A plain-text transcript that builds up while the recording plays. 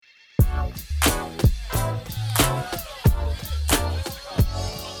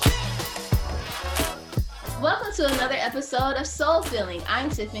Welcome to another episode of Soul Filling. I'm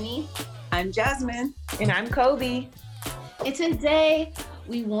Tiffany. I'm Jasmine. And I'm Kobe. And today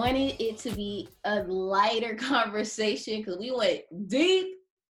we wanted it to be a lighter conversation because we went deep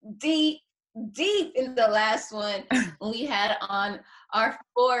in the last one when we had on our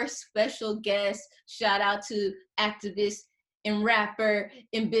 4 special guests. Shout out to activist and rapper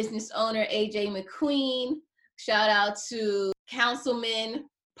and business owner AJ McQueen. Shout out to Councilman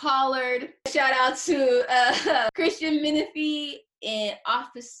Pollard. Shout out to Christian Menifee and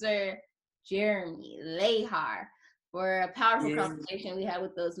Officer Jeremy Lahar for a powerful conversation we had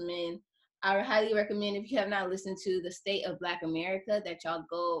with those men. I would highly recommend, if you have not listened to The State of Black America, that y'all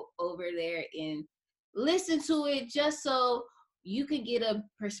go over there and listen to it just so you can get a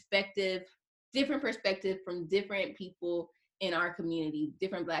different perspective from different people in our community,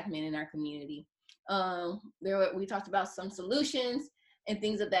 different Black men in our community. We talked about some solutions and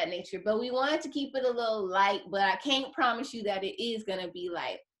things of that nature, but we wanted to keep it a little light, but I can't promise you that it is going to be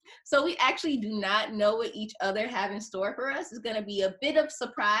light. So we actually do not know what each other have in store for us. It's going to be a bit of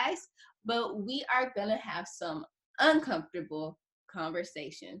surprise, but we are going to have some uncomfortable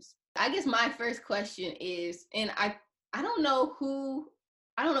conversations. I guess my first question is, and I don't know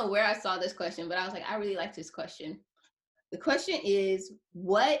where I saw this question, but I was like, I really like this question. The question is,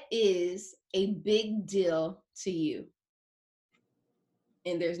 what is a big deal to you?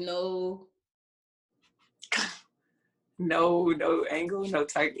 And there's no angle, no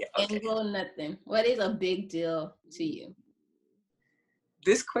target. Okay. Angle, nothing. What is a big deal to you?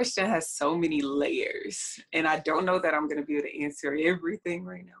 This question has so many layers, and I don't know that I'm going to be able to answer everything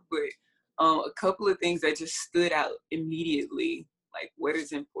right now, but a couple of things that just stood out immediately, like what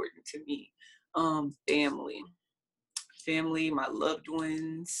is important to me. Family, my loved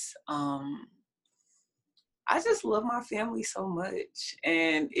ones. I just love my family so much,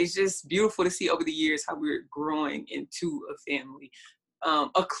 and it's just beautiful to see over the years how we're growing into a family,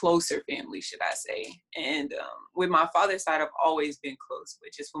 a closer family, should I say. And with my father's side, I've always been close,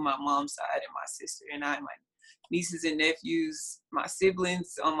 but just with my mom's side and my sister and I, my nieces and nephews, my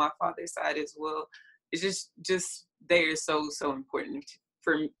siblings on my father's side as well, it's just they are so important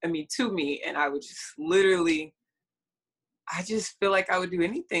to me, and I would just literally, I just feel like I would do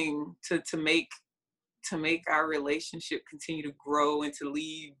anything to make our relationship continue to grow and to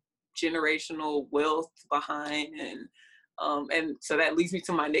leave generational wealth behind. And so that leads me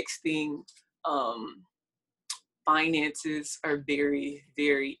to my next thing. Finances are very,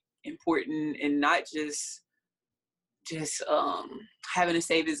 very important, and not just having a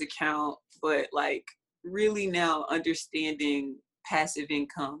savings account, but like really now understanding passive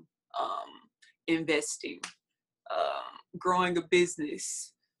income, investing, growing a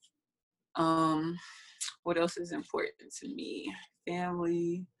business. What else is important to me?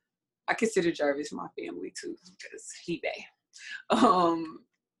 Family. I consider Jarvis my family too, because he bae.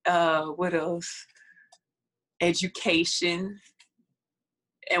 What else? Education.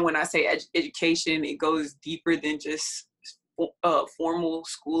 And when I say education, it goes deeper than just formal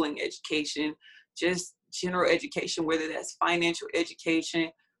schooling education, just general education, whether that's financial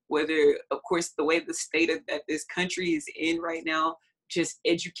education, whether, of course, the way the state of that this country is in right now, just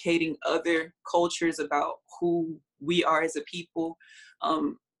educating other cultures about who we are as a people,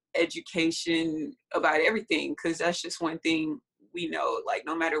 education about everything, because that's just one thing we know, like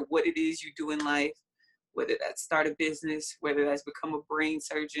no matter what it is you do in life, whether that's start a business, whether that's become a brain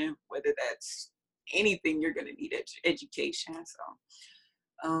surgeon, whether that's anything, you're gonna need education. So,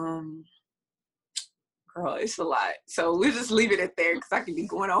 girl, it's a lot. So we'll just leave it at there, because I can be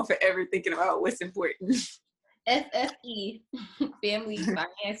going on forever thinking about what's important. FFE, family,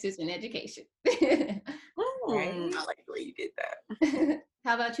 finances, and education. Right? I like the way you did that.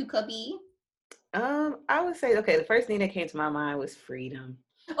 How about you, Cubby? I would say, okay, the first thing that came to my mind was freedom.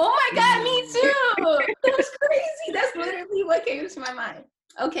 Oh my God, me too. That was crazy. That's literally what came to my mind.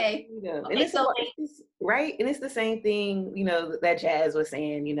 Okay. And it's right. And it's the same thing, that Jazz was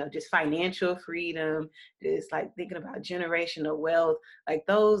saying, just financial freedom, just like thinking about generational wealth. Like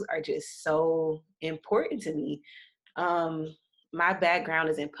those are just so important to me. My background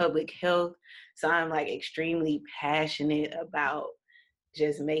is in public health. So I'm like extremely passionate about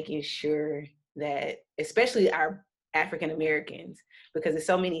just making sure that, especially our African Americans, because there's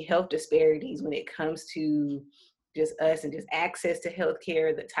so many health disparities when it comes to just us and just access to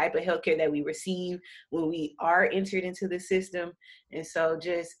healthcare, the type of healthcare that we receive when we are entered into the system. And so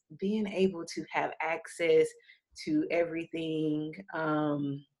just being able to have access to everything,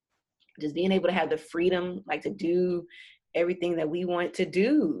 just being able to have the freedom, like to do everything that we want to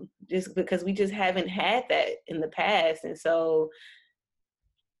do, just because we just haven't had that in the past. And so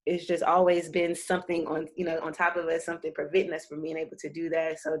it's just always been something on, you know, on top of us, something preventing us from being able to do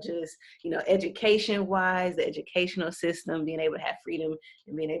that. So just, you know, education wise, the educational system, being able to have freedom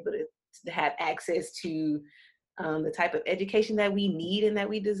and being able to have access to the type of education that we need and that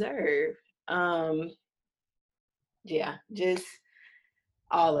we deserve. Yeah, just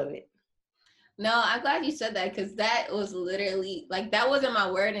all of it. No, I'm glad you said that, because that was literally, like, that wasn't my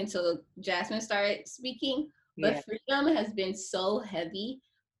word until Jasmine started speaking. But Yeah. freedom has been so heavy,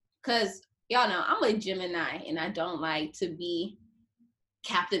 because y'all know I'm a Gemini and I don't like to be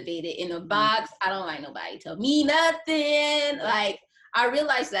captivated in a box. I don't like nobody tell me nothing. Like, I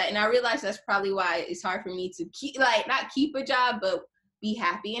realized that, and I realized that's probably why it's hard for me to keep, like, not keep a job, but be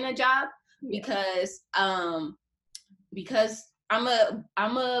happy in a job, because I'm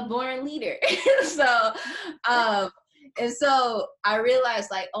a born leader. So and so I realized,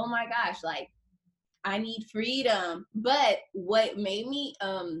 like, oh my gosh, like, I need freedom. But what made me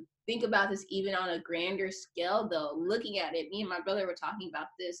think about this even on a grander scale, though, looking at it, me and my brother were talking about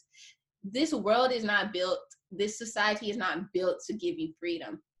this world is not built, this society is not built to give you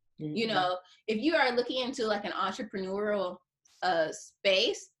freedom. Mm-hmm. You know, if you are looking into like an entrepreneurial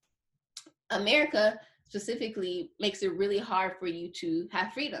space, America specifically makes it really hard for you to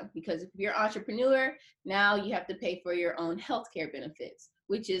have freedom, because if you're an entrepreneur, now you have to pay for your own healthcare benefits,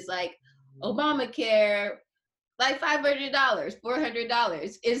 which is like Obamacare, like $500,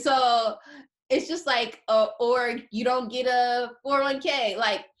 $400. And so it's just like, or you don't get a 401k,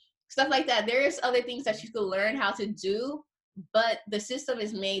 like stuff like that. There's other things that you could learn how to do, but the system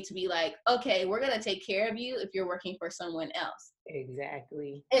is made to be like, okay, we're going to take care of you if you're working for someone else.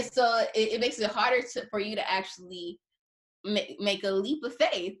 Exactly. And so it makes it harder for you to actually make a leap of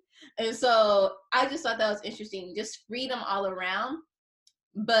faith. And so I just thought that was interesting, just freedom all around.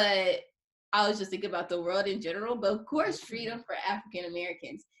 But I was just thinking about the world in general, but of course, freedom for African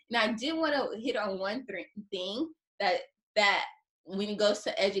Americans. And I did want to hit on one thing that when it goes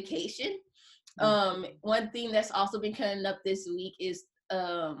to education, one thing that's also been coming up this week is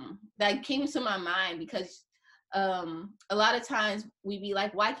that came to my mind, because a lot of times we be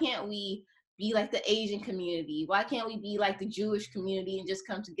like, why can't we be like the Asian community? Why can't we be like the Jewish community and just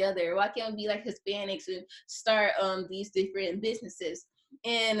come together? Why can't we be like Hispanics and start these different businesses?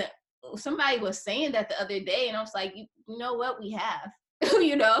 And somebody was saying that the other day, and I was like, you know what, we have.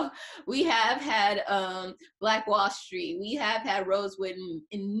 You know, we have had Black Wall Street, we have had Rosewood,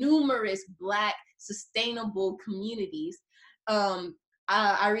 in numerous Black sustainable communities.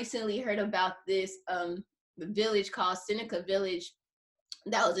 I recently heard about this village called Seneca Village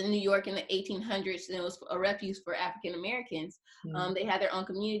that was in New York in the 1800s, and it was a refuge for African Americans. They had their own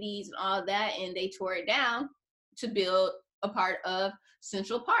communities and all that, and they tore it down to build a part of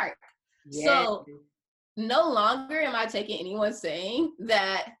Central Park. Yes. So no longer am I taking anyone saying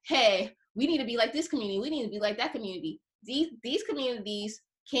that, hey, we need to be like this community, we need to be like that community. These communities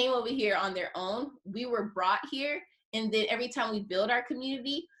came over here on their own. We were brought here, and then every time we build our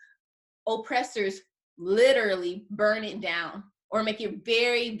community, oppressors literally burn it down or make it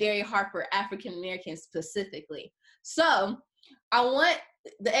very, very hard for African Americans specifically. So I want,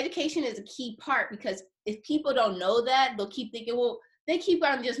 the education is a key part, because if people don't know that, they'll keep thinking, well, they keep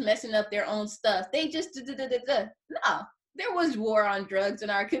on just messing up their own stuff. They just No, there was war on drugs in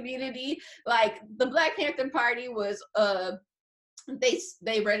our community. Like, the Black Panther Party was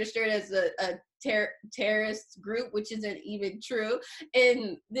they registered as a terrorist group, which isn't even true.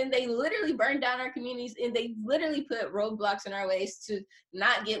 And then they literally burned down our communities, and they literally put roadblocks in our ways to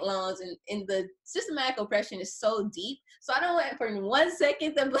not get loans. And the systematic oppression is so deep. So I don't want for 1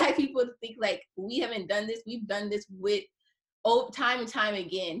 second the Black people to think like we haven't done this. We've done this with time and time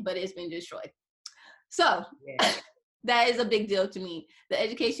again, but it's been destroyed. So that is a big deal to me. The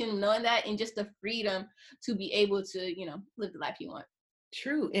education, knowing that, and just the freedom to be able to, you know, live the life you want.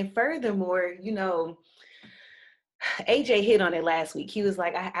 True. And furthermore, you know, AJ hit on it last week. He was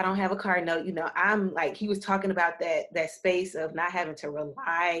like, I don't have a car note. You know, I'm like, he was talking about that space of not having to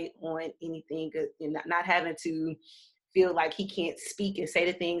rely on anything, and not having to feel like he can't speak and say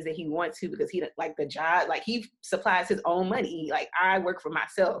the things that he wants to, because he, like, the job, like, he supplies his own money. Like, I work for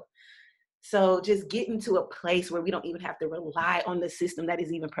myself. So just getting to a place where we don't even have to rely on the system that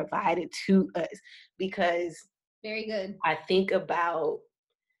is even provided to us. Because very good. I think about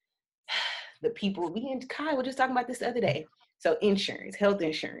the people, we and Kai were just talking about this the other day. So insurance, health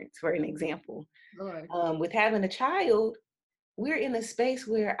insurance, for an example. With having a child, we're in a space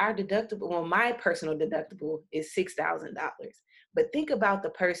where our deductible, well, my personal deductible is $6,000. But think about the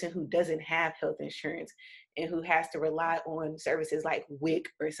person who doesn't have health insurance. and who has to rely on services like WIC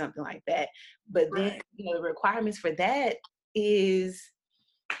or something like that. But then, you know, the requirements for that is,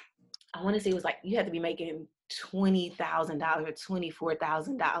 I want to say it was like you have to be making $20,000 or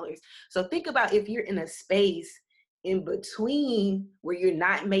 $24,000. So think about if you're in a space in between where you're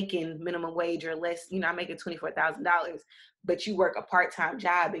not making minimum wage or less, you're not making $24,000, but you work a part-time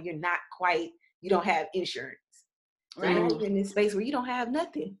job and you're not quite, you don't have insurance. So now you're in this space where you don't have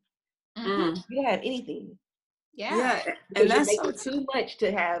nothing. You don't have anything. Yeah. And You're that's making too much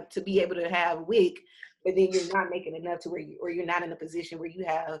to be able to have WIC, but then you're not making enough to where or you're not in a position where you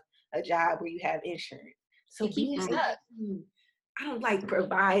have a job where you have insurance. So being like, I don't like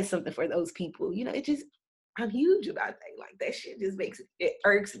provide something for those people. You know, it just, I'm huge about that. Like that shit just it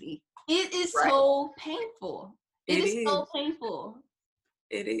irks me. It is so painful. It is so painful.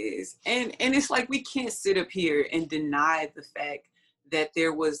 It is. And it's like we can't sit up here and deny the fact that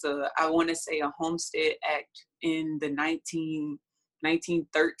there was I want to say a Homestead Act in the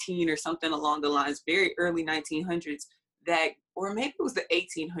 1913 or something along the lines, very early 1900s, that, or maybe it was the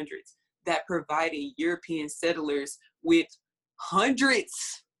 1800s, that provided European settlers with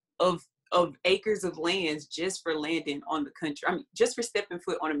hundreds of acres of lands just for landing on the country. I mean, just for stepping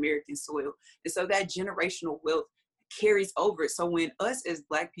foot on American soil. And so that generational wealth carries over. So when us as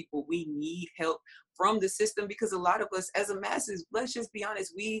Black people, we need help from the system, because a lot of us as a masses, let's just be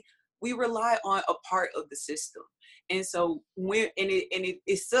honest, we rely on a part of the system. And so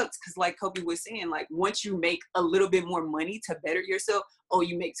it sucks, because like Kobe was saying, like once you make a little bit more money to better yourself, oh,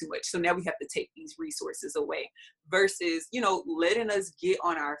 you make too much, so now we have to take these resources away, versus, you know, letting us get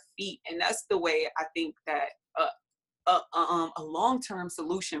on our feet. And that's the way I think that a long-term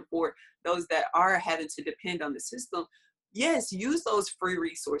solution for those that are having to depend on the system. Yes, use those free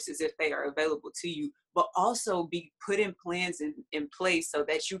resources if they are available to you, but also be putting plans in place so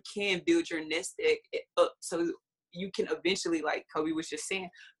that you can build your nest egg up, so you can eventually, like Kobe was just saying,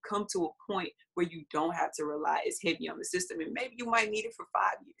 come to a point where you don't have to rely as heavy on the system. And maybe you might need it for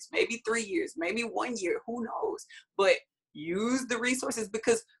 5 years, maybe 3 years, maybe 1 year, who knows? But use the resources,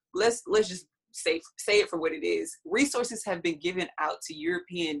 because let's just say it for what it is. Resources have been given out to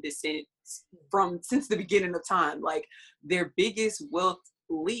European descent since the beginning of time. Like their biggest wealth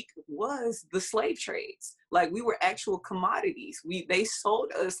leak was the slave trades. Like we were actual commodities. They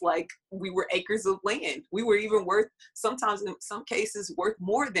sold us like we were acres of land. We were even worth, sometimes in some cases, worth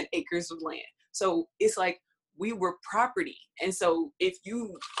more than acres of land. So it's like we were property. And so if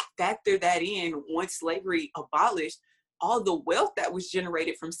you factor that in, once slavery abolished, all the wealth that was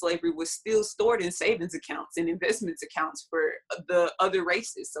generated from slavery was still stored in savings accounts and investments accounts for the other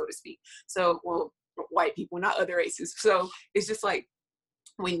races, so to speak. So, well, white people, not other races. So it's just like,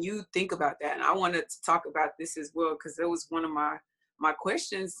 when you think about that, and I wanted to talk about this as well, because it was one of my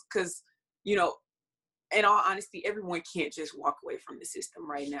questions, because, you know, in all honesty, everyone can't just walk away from the system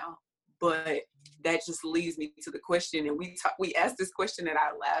right now. But that just leads me to the question, and we asked this question at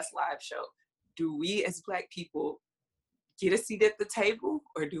our last live show: do we as Black people get a seat at the table,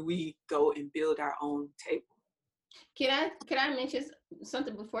 or do we go and build our own table? Can I mention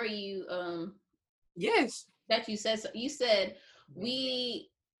something before you? Yes. That you said. So you said we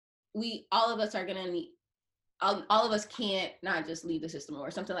all of us are gonna need. All of us can't not just leave the system or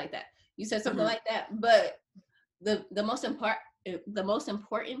something like that. You said something like that, but the most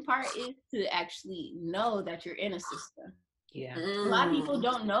important part is to actually know that you're in a system. Yeah. A lot of people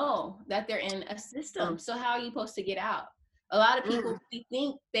don't know that they're in a system. So how are you supposed to get out? A lot of people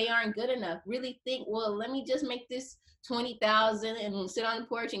think they aren't good enough, really think, well, let me just make this 20,000 and sit on the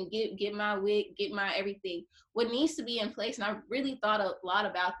porch and get my WIC, get my everything. What needs to be in place, and I really thought a lot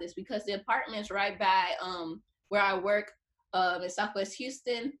about this, because the apartments right by where I work in Southwest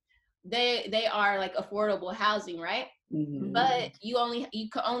Houston, they are like affordable housing, right? But you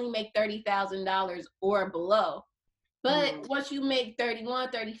can only make $30,000 or below. But once you make 31,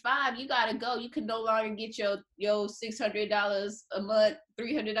 35, you gotta go. You can no longer get your $600 a month,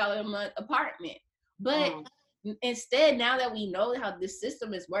 $300 a month apartment. But instead, now that we know how this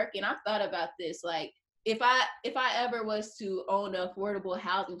system is working, I've thought about this. Like, if I ever was to own an affordable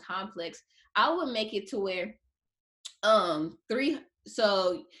housing complex, I would make it to where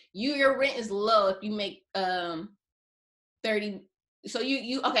so your rent is low if you make 30. So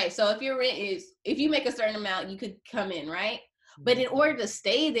you okay, so if your rent is, if you make a certain amount, you could come in, right? But in order to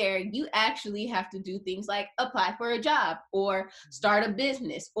stay there, you actually have to do things like apply for a job or start a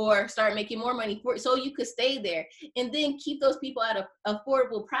business or start making more money so you could stay there, and then keep those people at an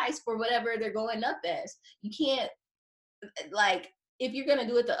affordable price for whatever they're going up as. You can't, like, if you're gonna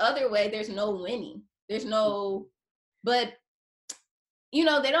do it the other way, there's no winning. There's no, but you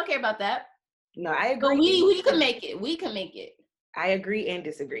know, they don't care about that. No, I But agree. we can make it. We can make it. I agree and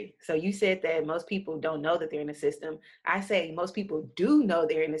disagree. So you said that most people don't know that they're in the system. I say most people do know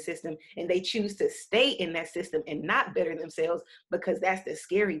they're in the system and they choose to stay in that system and not better themselves, because that's the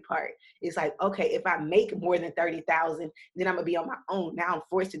scary part. It's like, okay, if I make more than 30,000, then I'm gonna be on my own. Now I'm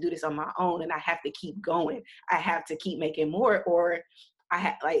forced to do this on my own and I have to keep going. I have to keep making more, or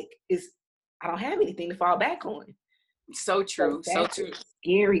I don't have anything to fall back on. So true. So That's true. the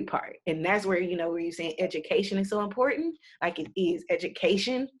scary part. And that's where, where you're saying education is so important. Like it is.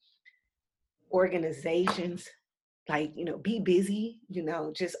 Education, organizations, like, be busy,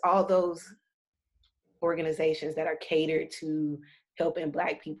 just all those organizations that are catered to helping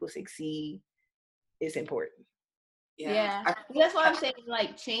Black people succeed is important. Yeah. That's why I'm saying,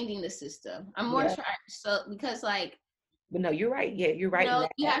 like, changing the system. I'm more trying, because, like, but no, you're right. Yeah, you're right.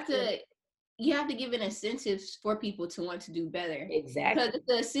 You have to give an incentive for people to want to do better. Exactly. Because if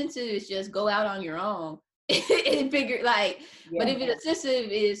the incentive is just go out on your own and figure, like, but if the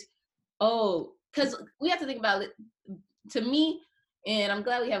incentive is, because we have to think about it, to me, and I'm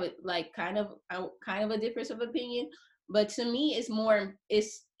glad we have kind of a difference of opinion, but to me,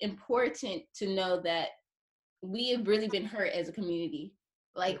 it's important to know that we have really been hurt as a community,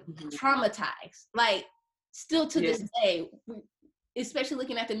 like traumatized, like still to this day, especially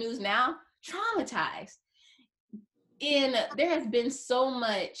looking at the news now, traumatized. And there has been so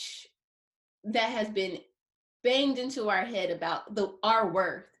much that has been banged into our head about our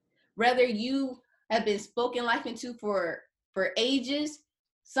worth. Whether you have been spoken life into for ages,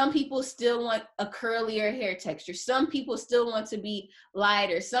 some people still want a curlier hair texture. Some people still want to be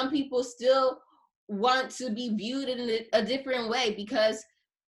lighter. Some people still want to be viewed in a different way because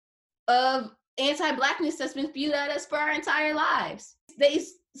of anti-Blackness that's been spewed at us for our entire lives. They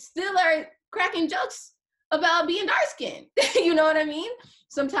still are cracking jokes about being dark-skinned. You know what I mean?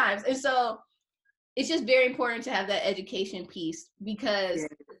 Sometimes. And so it's just very important to have that education piece, because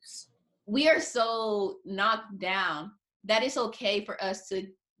we are so knocked down that it's okay for us to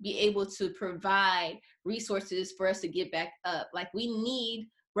be able to provide resources for us to get back up. Like, we need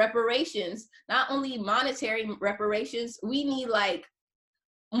reparations, not only monetary reparations, we need like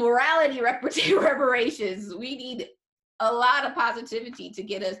morality reparations. We need a lot of positivity to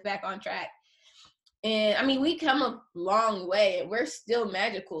get us back on track. And I mean, we come a long way and we're still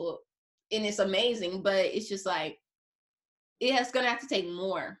magical and it's amazing, but it's just like, it's gonna have to take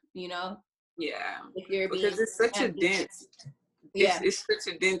more, Yeah. Because it's such a dense, it's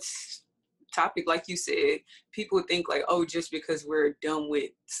such a dense topic. Like you said, people think like, oh, just because we're done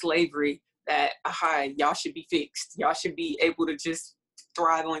with slavery, that y'all should be fixed. Y'all should be able to just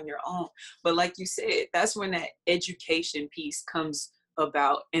thrive on your own. But like you said, that's when that education piece comes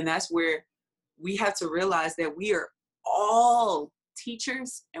about. And that's where we have to realize that we are all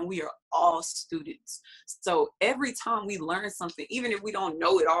teachers and we are all students. So every time we learn something, even if we don't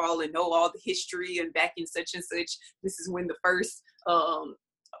know it all and know all the history and back in such and such, this is when the first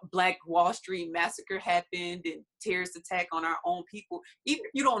Black Wall Street massacre happened and terrorist attack on our own people. Even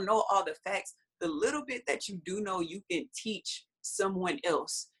if you don't know all the facts, the little bit that you do know, you can teach someone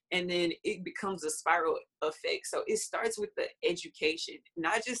else. And then it becomes a spiral effect. So it starts with the education,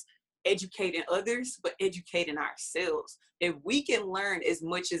 not just educating others, but educating ourselves. If we can learn as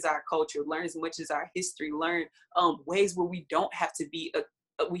much as our culture, learn as much as our history, learn ways where we don't have to be,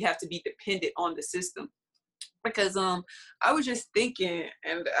 we have to be dependent on the system. Because I was just thinking,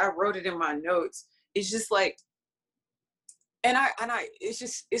 and I wrote it in my notes, it's just like,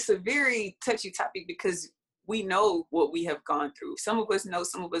 it's a very touchy topic because we know what we have gone through. Some of us know,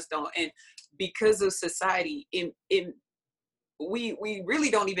 some of us don't. And because of society, we really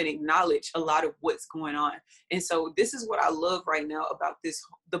don't even acknowledge a lot of what's going on. And so this is what I love right now about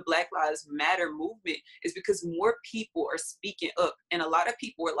the Black Lives Matter movement, is because more people are speaking up. And a lot of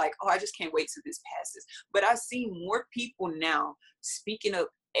people are like, oh, I just can't wait till this passes. But I see more people now speaking up,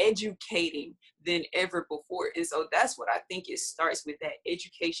 educating than ever before. And so that's what I think it starts with, that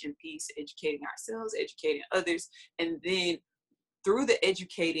education piece, educating ourselves, educating others. And then through the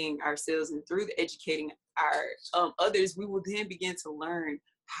educating ourselves and through the educating our others, we will then begin to learn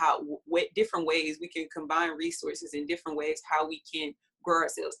what different ways we can combine resources, in different ways how we can grow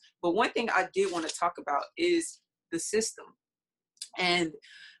ourselves. But one thing I did want to talk about is the system. And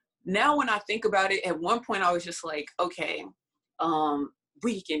now when I think about it, at one point I was just like, okay,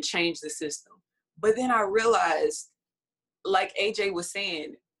 we can change the system. But then I realized, like AJ was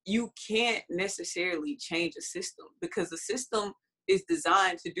saying, you can't necessarily change a system because the system is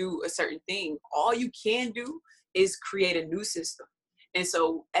designed to do a certain thing. All you can do is create a new system. And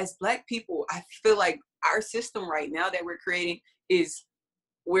so as Black people, I feel like our system right now that we're creating is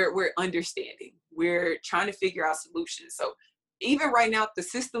we're understanding. We're trying to figure out solutions. So even right now, the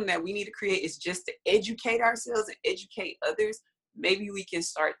system that we need to create is just to educate ourselves and educate others. Maybe we can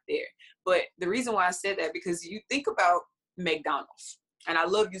start there. But the reason why I said that, because you think about McDonald's, and I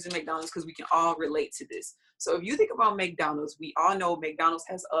love using McDonald's because we can all relate to this. So if you think about McDonald's, we all know McDonald's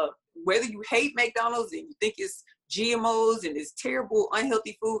has whether you hate McDonald's and you think it's GMOs and it's terrible,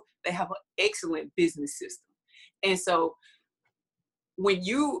 unhealthy food, they have an excellent business system. And so when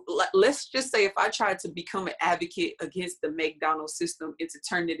you, let's just say if I tried to become an advocate against the McDonald's system and to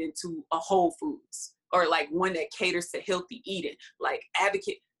turn it into a Whole Foods, or like one that caters to healthy eating, like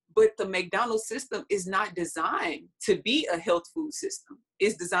advocate, but the McDonald's system is not designed to be a health food system.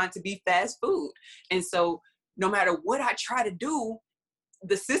 It's designed to be fast food. And so no matter what I try to do,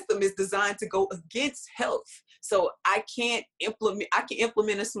 the system is designed to go against health. So I can implement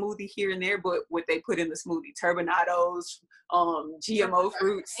a smoothie here and there, but what they put in the smoothie, turbinados, GMO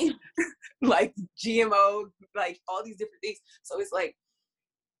fruits, like GMO, like all these different things. So it's like,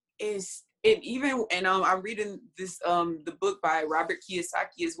 I'm reading this, the book by Robert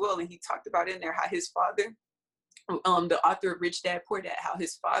Kiyosaki as well. And he talked about in there how his father, the author of Rich Dad, Poor Dad, how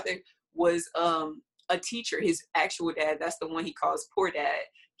his father was, a teacher. His actual dad, that's the one he calls Poor Dad.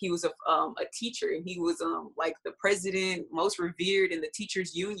 He was a teacher, and he was like the president, most revered in the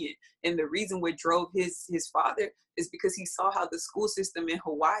teachers union. And the reason what drove his father is because he saw how the school system in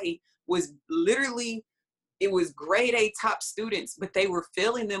Hawaii was literally, it was grade A top students, but they were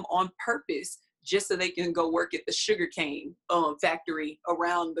failing them on purpose just so they can go work at the sugarcane factory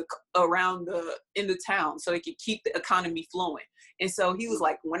around in the town, so they could keep the economy flowing. And so he was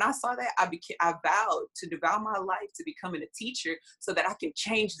like, when I saw that, I vowed to devote my life to becoming a teacher so that I can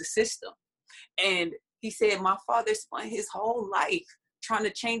change the system. And he said, my father spent his whole life trying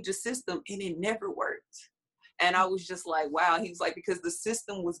to change the system, and it never worked. And I was just like, wow. He was like, because the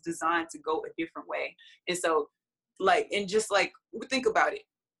system was designed to go a different way. And so think about it.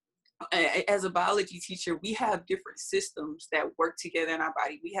 As a biology teacher, we have different systems that work together in our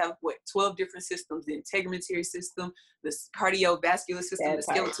body. We have 12 different systems: the integumentary system, the cardiovascular system, the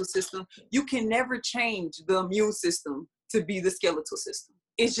skeletal system. You can never change the immune system to be the skeletal system.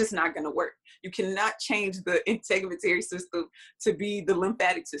 It's just not going to work. You cannot change the integumentary system to be the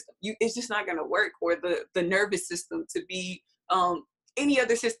lymphatic system. It's just not going to work. Or the nervous system to be any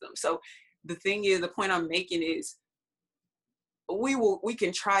other system. So the point I'm making is, we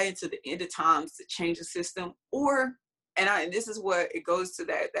can try into the end of times to change the system, and this is what it goes to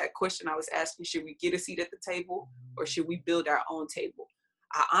that question I was asking: should we get a seat at the table, or should we build our own table?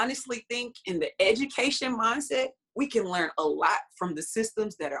 I honestly think in the education mindset, we can learn a lot from the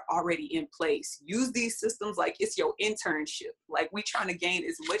systems that are already in place. Use these systems like it's your internship. Like, we trying to gain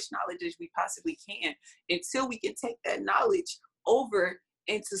as much knowledge as we possibly can until we can take that knowledge over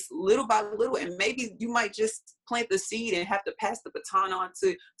into little by little, and maybe you might just plant the seed and have to pass the baton on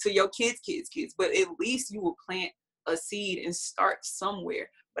to your kids, but at least you will plant a seed and start somewhere.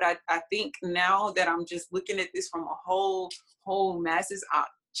 But I think now that I'm just looking at this from a whole masses,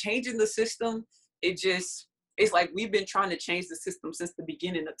 changing the system, it's like we've been trying to change the system since the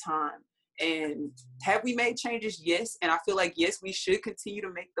beginning of time. And have we made changes? Yes. And I feel like, yes, we should continue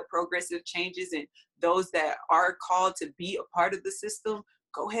to make the progressive changes, and those that are called to be a part of the system,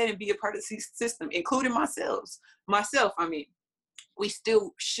 go ahead and be a part of the system, including myself. I mean, we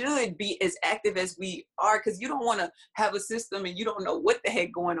still should be as active as we are, because you don't want to have a system and you don't know what the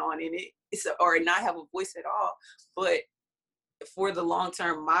heck going on in it, or not have a voice at all. But for the long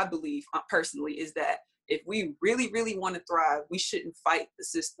term, my belief personally is that if we really, really want to thrive, we shouldn't fight the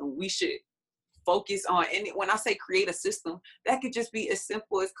system. We should focus on, and when I say create a system, that could just be as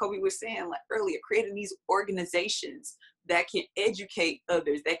simple as Kobe was saying like earlier, creating these organizations that can educate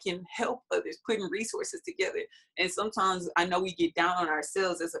others, that can help others, putting resources together. And sometimes I know we get down on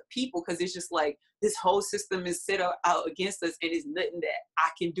ourselves as a people, because it's just like this whole system is set out against us, and it's nothing that I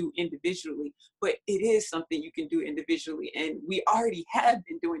can do individually. But it is something you can do individually, and we already have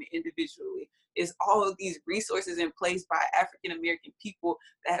been doing it individually. It's all of these resources in place by African American people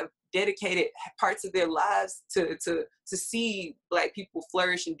that have dedicated parts of their lives to see Black people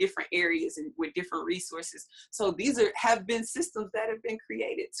flourish in different areas and with different resources. So these have been systems that have been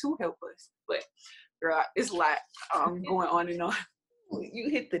created to help us. But girl, it's a lot going on and on. You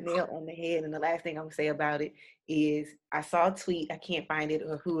hit the nail on the head. And the last thing I'm gonna say about it is, I saw a tweet, I can't find it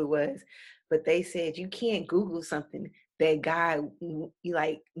or who it was, but they said you can't Google something that God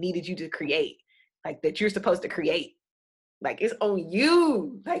needed you to create, like that you're supposed to create. Like, it's on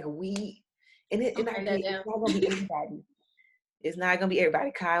you. Like, it's not gonna be everybody. It's not gonna be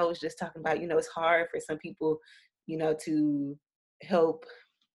everybody. Kyle was just talking about, it's hard for some people, to help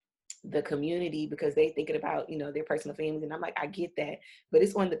the community because they thinking about, you know, their personal families. And I'm like, I get that. But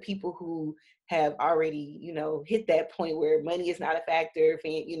it's on the people who have already, you know, hit that point where money is not a factor.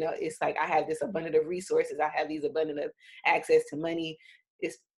 You know, it's like, I have this abundant of resources. I have these abundant of access to money.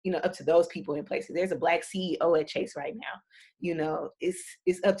 It's, you know, up to those people in places. There's a Black CEO at Chase right now. You know, it's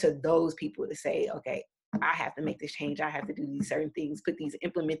up to those people to say, okay, I have to make this change. I have to do these certain things,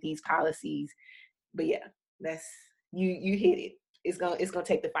 implement these policies. But yeah, that's, you hit it. It's gonna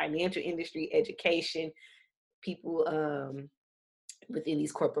take the financial industry, education, people within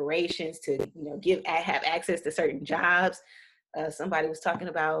these corporations to, you know, have access to certain jobs. Somebody was talking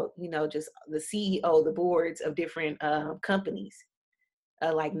about, you know, just the CEO, the boards of different companies,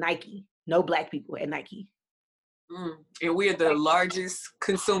 like Nike. No Black people at Nike. And we are the largest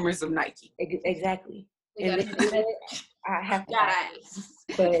consumers of Nike. Exactly. And I have to,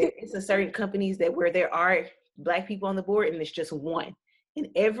 but it's a certain companies where there are Black people on the board, and it's just one. And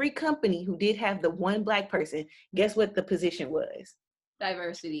every company who did have the one Black person, guess what the position was?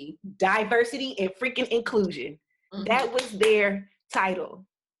 Diversity and freaking inclusion. Mm-hmm. That was their title.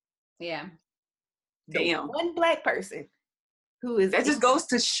 Yeah. Damn. One Black person that just goes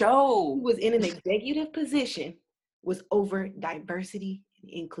to show who was in an executive position was over diversity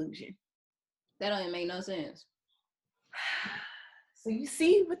and inclusion. That don't even make no sense. So you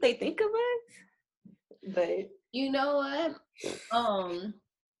see what they think of us? But you know what?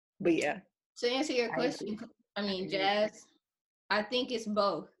 But yeah. To answer your question, I mean, Jazz, I think it's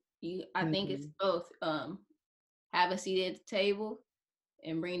both. I think it's both. Have a seat at the table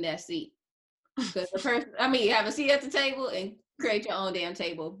and bring that seat. Because have a seat at the table and create your own damn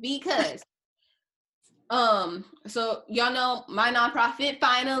table. Because so y'all know my nonprofit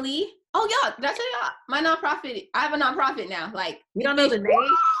finally. Oh yeah, that's it. My nonprofit. I have a nonprofit now. Like, you don't know the name?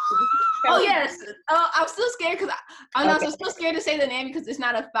 Oh yes. I'm still scared because I'm still scared to say the name because it's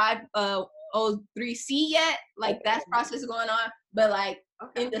not a 503C yet. Like that process is going on. But like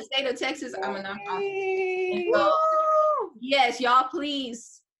in the state of Texas, I'm a nonprofit. And so, yes, y'all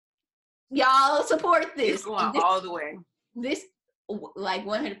please, y'all support this. It's going all the way. This like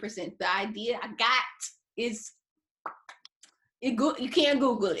 100%. The idea I got is. You can't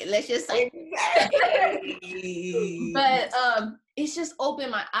Google it. Let's just say. But it's just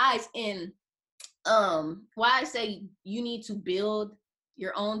opened my eyes. And why I say you need to build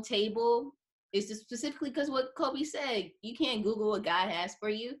your own table is just specifically because what Kobe said. You can't Google what God has for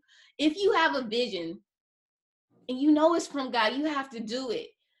you. If you have a vision and you know it's from God, you have to do it.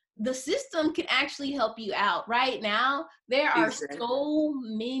 The system can actually help you out. Right now, there are so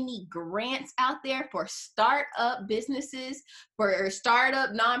many grants out there for startup businesses, for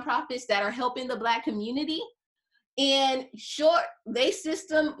startup nonprofits that are helping the Black community. And sure, their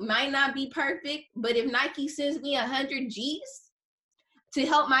system might not be perfect, but if Nike sends me 100 G's to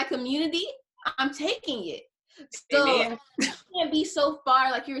help my community, I'm taking it. So it can't be so far,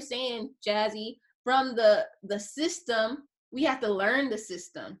 like you were saying, Jazzy, from the system. We have to learn the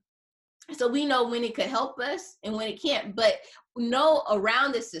system. So we know when it could help us and when it can't, but know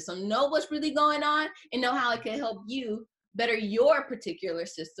around the system, know what's really going on and know how it can help you better your particular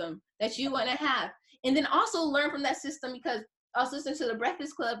system that you want to have. And then also learn from that system, because I was listening to the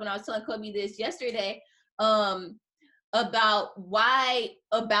Breakfast Club and I was telling Kobe this yesterday, about why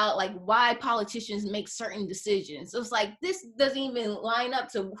politicians make certain decisions. So it's like, this doesn't even line up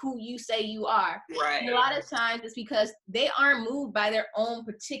to who you say you are. Right. And a lot of times it's because they aren't moved by their own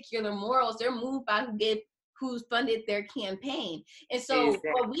particular morals. They're moved by who's funded their campaign. And so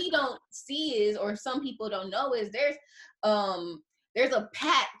what we don't see is, or some people don't know, is there's a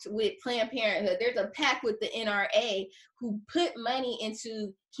pact with Planned Parenthood. There's a pact with the NRA who put money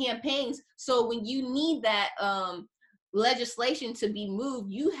into campaigns. So when you need that legislation to be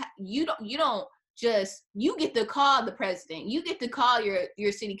moved, you get to call the president, you get to call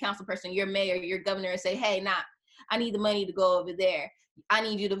your city council person, your mayor, your governor, and say, hey, I need the money to go over there. I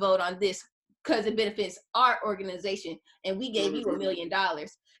need you to vote on this because it benefits our organization, and we gave you $1 million.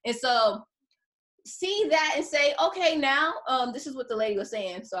 And so see that and say, okay, now this is what the lady was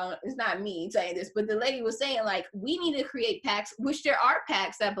saying. So it's not me saying this, but the lady was saying, like, we need to create PACs, which there are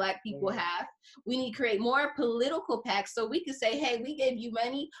PACs that Black people have. We need to create more political PACs so we can say, hey, we gave you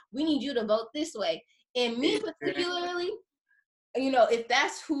money, we need you to vote this way. And me particularly, you know, if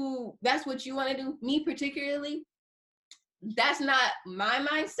that's what you want to do, me particularly, that's not my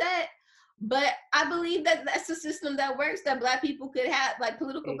mindset. But I believe that that's a system that works, that Black people could have, like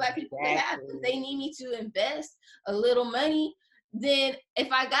political Black people could have. If they need me to invest a little money, then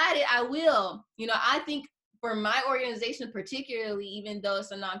if I got it, I will. You know, I think for my organization particularly, even though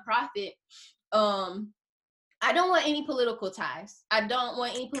it's a nonprofit, I don't want any political ties. I don't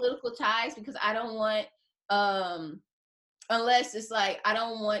want any political ties because I don't want, unless it's like, I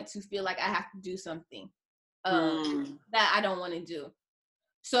don't want to feel like I have to do something that I don't want to do.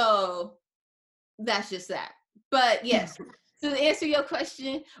 So that's just that. But yes, to answer your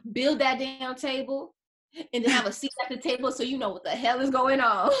question, build that damn table and then have a seat at the table so you know what the hell is going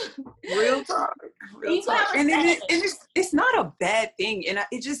on. Real talk. Real talk. And it's not a bad thing. And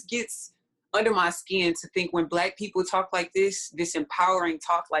it just gets under my skin to think when Black people talk like this empowering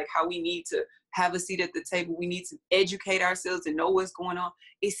talk, like how we need to have a seat at the table, we need to educate ourselves and know what's going on.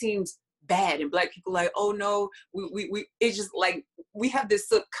 It seems bad. And Black people like, oh no, we it's just like, we have this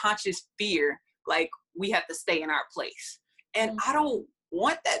subconscious fear, like we have to stay in our place. And I don't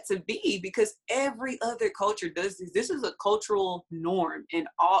want that to be, because every other culture does this. This is a cultural norm in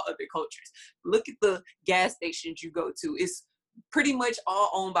all other cultures. Look at the gas stations you go to. It's pretty much all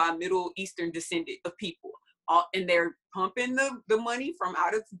owned by Middle Eastern descendant of people. And they're pumping the money from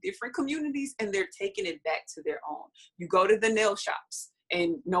out of different communities and they're taking it back to their own. You go to the nail shops,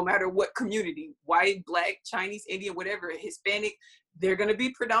 and no matter what community, white, Black, Chinese, Indian, whatever, Hispanic, they're going to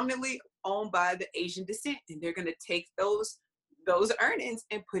be predominantly owned by the Asian descent, and they're going to take those earnings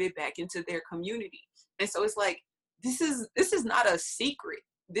and put it back into their community. And so it's like, this is not a secret.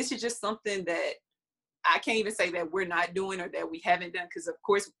 This is just something that I can't even say that we're not doing or that we haven't done, because of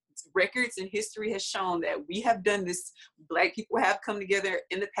course records and history has shown that we have done this. Black people have come together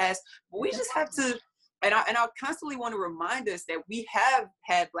in the past, but we just have to. And I constantly want to remind us that we have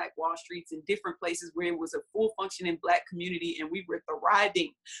had Black Wall Streets in different places where it was a full functioning Black community and we were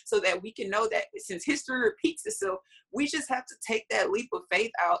thriving, so that we can know that since history repeats itself, we just have to take that leap of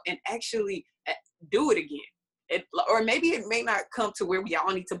faith out and actually do it again. Or maybe it may not come to where we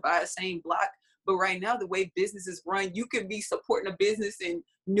all need to buy the same block, but right now, the way businesses run, you could be supporting a business in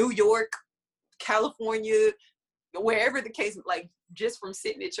New York, California, wherever the case, like just from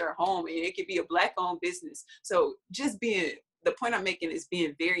sitting at your home, and it could be a Black owned business. So just the point I'm making is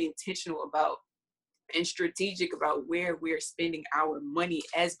being very intentional about and strategic about where we're spending our money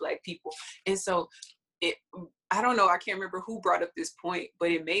as Black people. And so I don't know, I can't remember who brought up this point,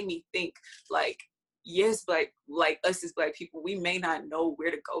 but it made me think, like, yes, like us as Black people, we may not know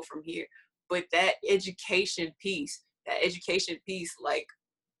where to go from here, but that education piece, like,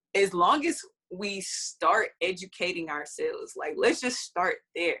 as long as we start educating ourselves, like, let's just start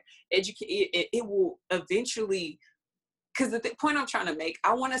there. It will eventually, because the point I'm trying to make,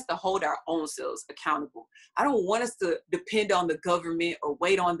 I want us to hold our own selves accountable. I don't want us to depend on the government or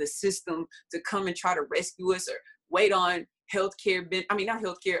wait on the system to come and try to rescue us, or wait on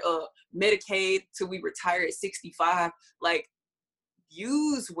Medicaid till we retire at 65. Like,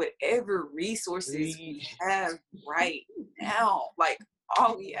 use whatever resources we have right now. Like,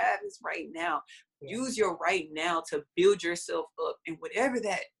 all we have is right now. Use your right now to build yourself up in whatever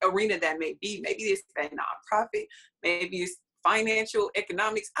that arena that may be. Maybe it's that nonprofit, maybe it's financial,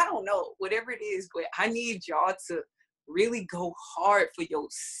 economics, I don't know, whatever it is, but I need y'all to really go hard for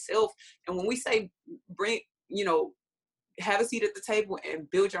yourself. And when we say have a seat at the table and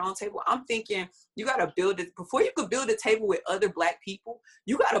build your own table, I'm thinking you got to build it before you could build a table with other Black people.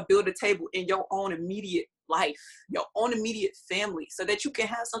 You got to build a table in your own immediate life, your own immediate family, so that you can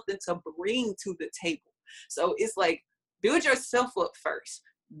have something to bring to the table. So it's like, build yourself up first,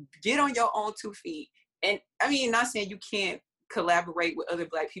 get on your own 2 feet. And I mean, not saying you can't collaborate with other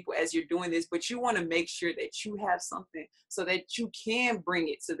Black people as you're doing this, but you want to make sure that you have something so that you can bring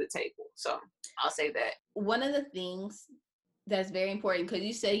it to the table. So I'll say that. One of the things that's very important, because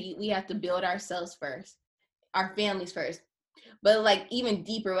you say we have to build ourselves first, our families first, but like even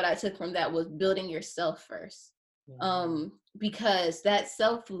deeper, what I took from that was building yourself first. Because that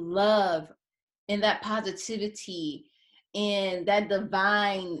self-love and that positivity and that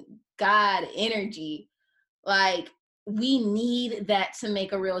divine God energy, like, we need that to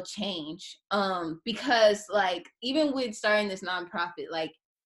make a real change. Because like, even with starting this nonprofit, like,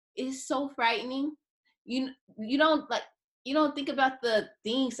 it's so frightening. You don't think about the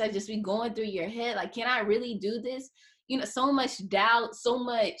things that just be going through your head. Like, can I really do this? So much doubt, so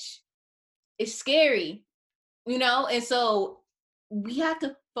much, it's scary, and so we have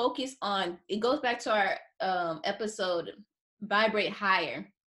to focus on, it goes back to our episode, Vibrate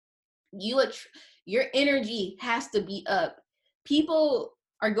Higher. Your energy has to be up. People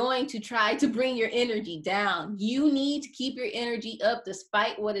are going to try to bring your energy down. You need to keep your energy up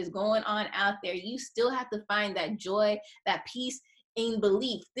despite what is going on out there. You still have to find that joy, that peace in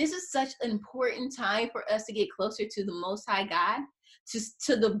belief. This is such an important time for us to get closer to the Most High God,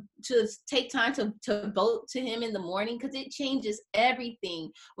 to take time to vote to him in the morning, because it changes everything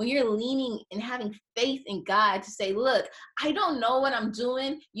when you're leaning and having faith in God to say, look, I don't know what I'm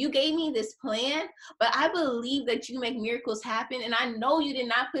doing. You gave me this plan, but I believe that you make miracles happen, and I know you did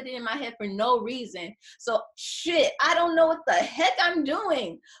not put it in my head for no reason. So shit, I don't know what the heck I'm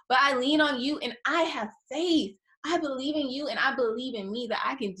doing, but I lean on you and I have faith. I believe in you and I believe in me that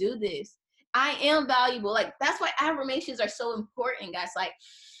I can do this. I am valuable. Like, that's why affirmations are so important, guys. Like,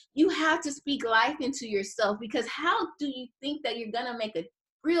 you have to speak life into yourself, because how do you think that you're gonna make a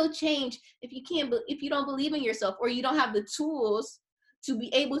real change if you don't believe in yourself, or you don't have the tools to be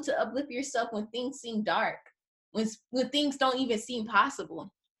able to uplift yourself when things seem dark, when things don't even seem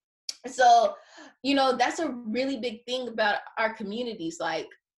possible. So, that's a really big thing about our communities. Like,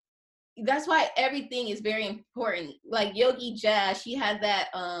 that's why everything is very important. Like Yogi Jazz, she had that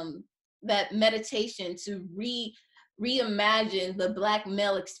meditation to reimagine the Black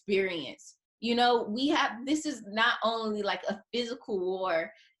male experience. This is not only like a physical war,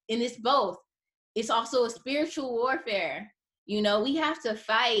 and it's both. It's also a spiritual warfare. We have to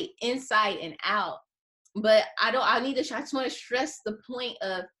fight inside and out. But I just want to stress the point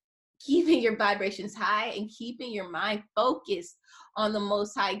of keeping your vibrations high and keeping your mind focused on the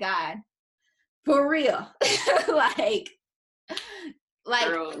Most High God. For real. like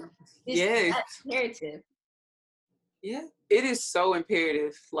Girl, yes. Imperative. Yeah, it is so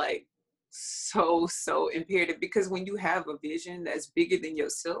imperative, like so imperative, because when you have a vision that's bigger than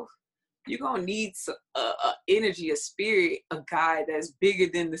yourself, you're gonna need a energy, a spirit, a guide that's bigger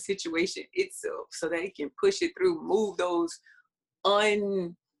than the situation itself, so that it can push it through, move those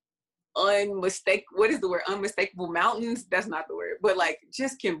unmistakable mountains. That's not the word, but like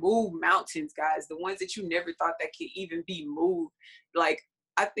just can move mountains, guys, the ones that you never thought that could even be moved. Like,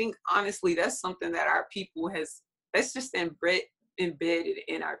 I think honestly that's something that our people that's just embedded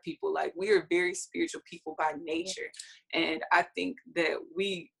in our people. Like, we are very spiritual people by nature, and I think that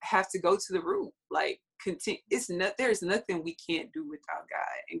we have to go to the root. Like, there's nothing we can't do without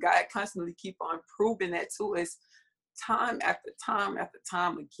God, and God constantly keep on proving that to us time after time after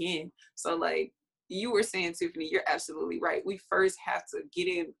time again. So like you were saying, Tiffany, you're absolutely right. We first have to get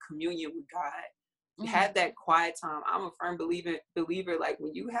in communion with God. Have that quiet time. I'm a firm believer, like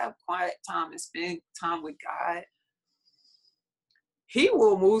when you have quiet time and spend time with God, He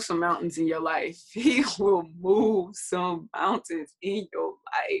will move some mountains in your life. He will move some mountains in your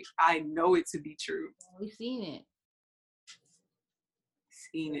life. I know it to be true. We've seen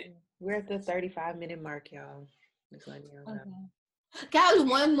it. We're at the 35-minute mark, y'all. Okay. Guys,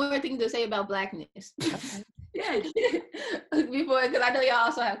 one more thing to say about Blackness. Yeah. Before, because I know y'all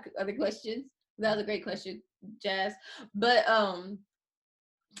also have other questions. That was a great question, Jazz. But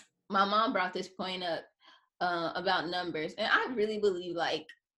my mom brought this point up about numbers, and I really believe like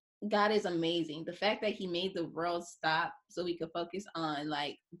God is amazing. The fact that He made the world stop so we could focus on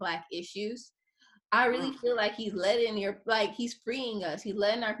like Black issues. I really feel like He's He's freeing us. He's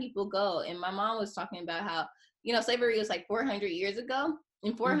letting our people go. And my mom was talking about how, slavery was like 400 years ago.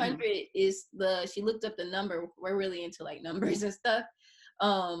 And 400 is she looked up the number. We're really into like numbers and stuff.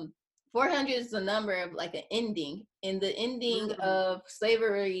 400 is the number of like an ending. And the ending of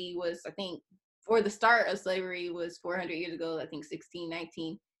slavery was, I think, or the start of slavery was 400 years ago, I think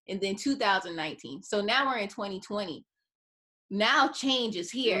 1619. And then 2019. So now we're in 2020. Now change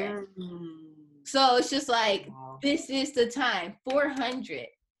is here. So it's just like, This is the time. 400.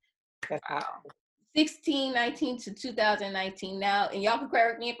 Wow. 1619 to 2019 now, and y'all can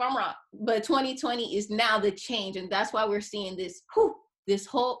correct me if I'm wrong, but 2020 is now the change, and that's why we're seeing this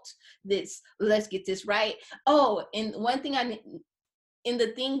halt, this let's get this right. Oh, and one thing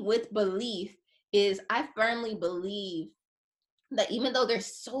the thing with belief is I firmly believe that even though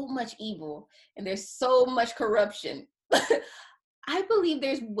there's so much evil and there's so much corruption, I believe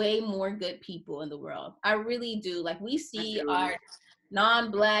there's way more good people in the world. I really do. Like, we see our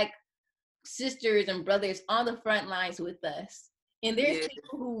non-Black sisters and brothers on the front lines with us. And there's people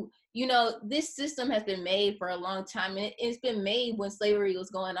who, this system has been made for a long time, and it's been made when slavery was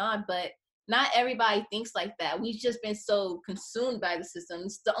going on, but not everybody thinks like that. We've just been so consumed by the system.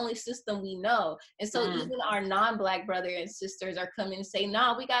 It's the only system we know. And so even our non-Black brothers and sisters are coming and say,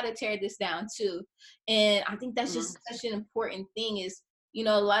 no, we got to tear this down too. And I think that's just such an important thing is, a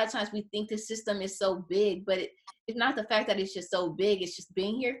lot of times we think the system is so big, but it's not the fact that it's just so big. It's just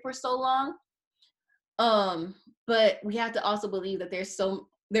been here for so long. But we have to also believe that there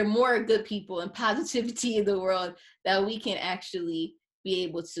are more good people and positivity in the world that we can actually be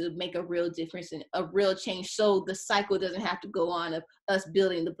able to make a real difference and a real change, so the cycle doesn't have to go on of us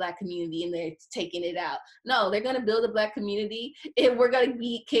building the Black community and they're taking it out. No, they're going to build a Black community and we're going to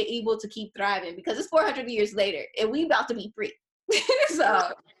be able to keep thriving, because it's 400 years later and we about to be free.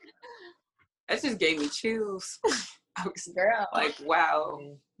 So that just gave me chills. I was girl, like, wow,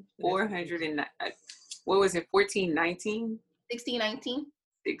 400 and what was it, 1419? 1619.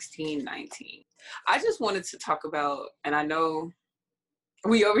 1619. I just wanted to talk about, and I know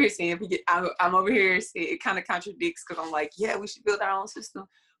we over here saying, I'm over here saying it kind of contradicts, because I'm like, yeah, we should build our own system.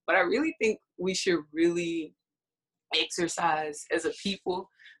 But I really think we should really exercise as a people,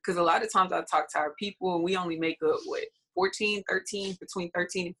 because a lot of times I talk to our people and we only make up, what, 14, 13, between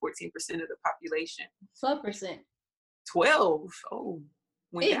 13 and 14% of the population. 12%. 12. Oh,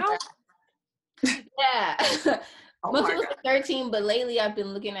 went down? Yeah. Oh Most my people God. say 13, but lately I've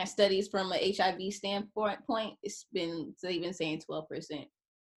been looking at studies from an HIV standpoint. They've been saying 12%.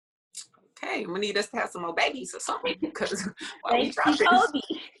 Okay, I'm gonna need us to have some more babies or something, because while we Thanks, dropping, Kobe.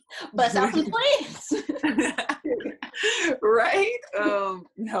 Bust out some twins. right?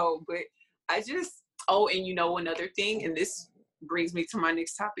 No, but I just, and you know, another thing, and this brings me to my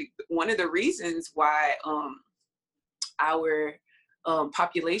next topic. One of the reasons why our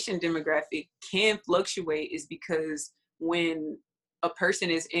population demographic can fluctuate is because when a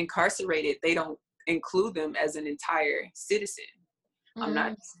person is incarcerated, they don't include them as an entire citizen.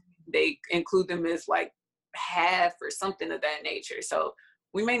 Mm-hmm. They include them as like half or something of that nature. So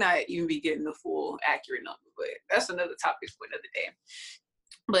we may not even be getting the full accurate number, but that's another topic for another day.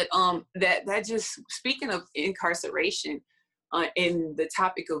 But that just, speaking of incarceration, in the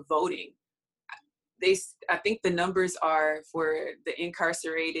topic of voting, I think the numbers are for the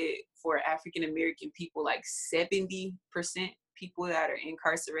incarcerated, for African American people, like 70% people that are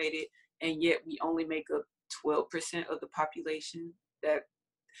incarcerated, and yet we only make up 12% of the population.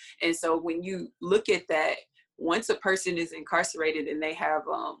 And so when you look at that, once a person is incarcerated and they have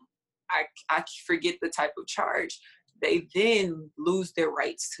I forget the type of charge, they then lose their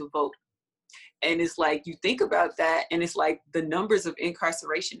rights to vote. And it's like, you think about that, and it's like the numbers of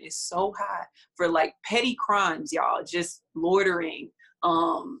incarceration is so high for like petty crimes, y'all, just loitering,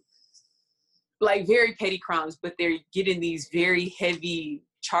 like very petty crimes, but they're getting these very heavy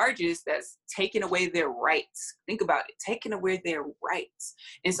charges that's taking away their rights. Think about it, taking away their rights.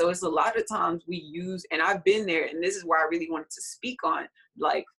 And so it's a lot of times we use, and I've been there, and this is why I really wanted to speak on,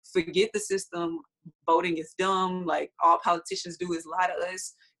 like, forget the system, voting is dumb, like all politicians do is lie to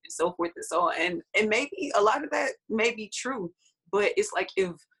us, and so forth and so on. And maybe a lot of that may be true, but it's like,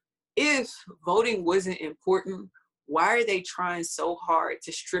 if voting wasn't important, why are they trying so hard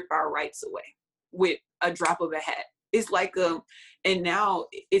to strip our rights away with a drop of a hat? It's like, and now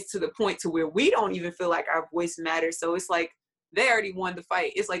it's to the point to where we don't even feel like our voice matters. So it's like, they already won the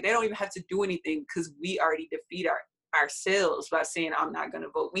fight. It's like, they don't even have to do anything because we already defeat ourselves by saying, I'm not going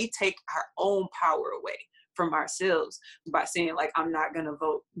to vote. We take our own power away from ourselves by saying, like, I'm not going to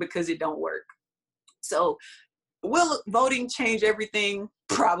vote because it don't work. So will voting change everything?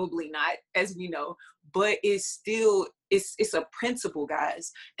 Probably not, as we know, but it's still, it's a principle,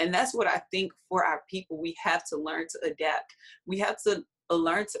 guys. And that's what I think for our people, we have to learn to adapt. We have to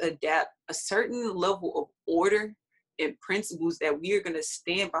learn to adapt a certain level of order and principles that we are going to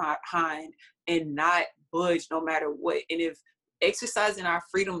stand behind and not budge no matter what. And if exercising our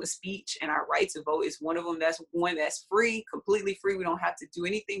freedom of speech and our right to vote is one of them, that's one that's free, completely free. We don't have to do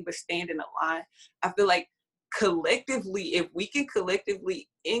anything but stand in a line. I feel like collectively, if we can collectively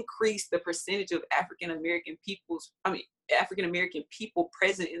increase the percentage of African American people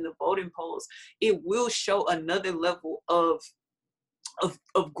present in the voting polls, it will show another level of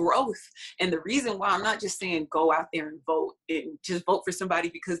growth. And the reason why I'm not just saying go out there and vote and just vote for somebody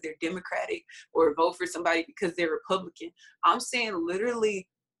because they're Democratic or vote for somebody because they're Republican, I'm saying literally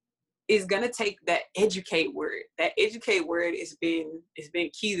is going to take that educate word. That educate word has been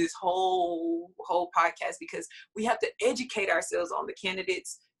key this whole podcast, because we have to educate ourselves on the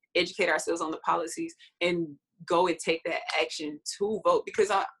candidates, educate ourselves on the policies, and go and take that action to vote.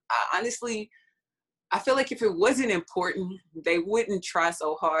 Because I honestly, I feel like if it wasn't important, they wouldn't try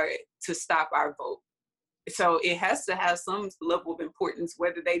so hard to stop our vote. So it has to have some level of importance,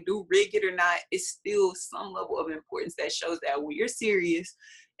 whether they do rig it or not. It's still some level of importance that shows that we're serious,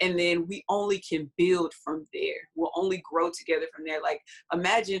 and then we only can build from there. We'll only grow together from there. Like,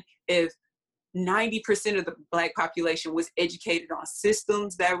 imagine if 90% of the Black population was educated on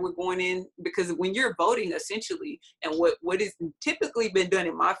systems that were going in, because when you're voting, essentially, and what is typically been done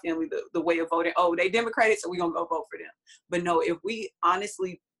in my family, the way of voting, oh, they Democratic, so we're gonna go vote for them. But no, if we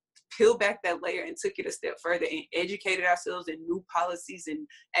honestly peeled back that layer and took it a step further and educated ourselves in new policies and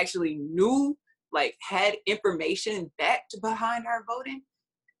actually knew, like, had information backed behind our voting,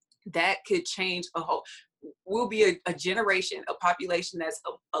 that could change we'll be a generation, a population that's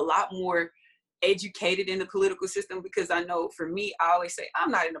a lot more educated in the political system. Because I know for me, I always say, I'm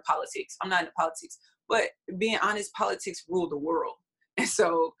not into politics, but being honest, politics rule the world. And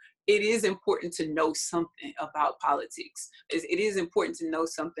so it is important to know something about politics. It is important to know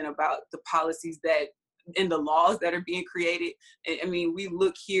something about the policies that and the laws that are being created. I mean, we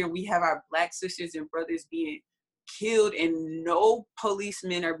look here, we have our Black sisters and brothers being killed, and no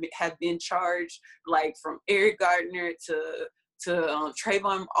policemen have been charged, like from Eric Gardner to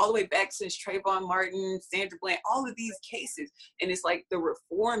Trayvon, all the way back since Trayvon Martin, Sandra Bland, all of these cases. And it's like the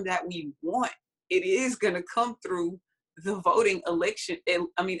reform that we want, it is going to come through the voting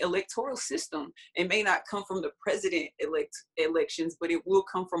electoral system. It may not come from the president elections, but it will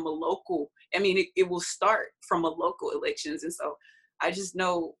come from a local, it will start from a local elections. And so I just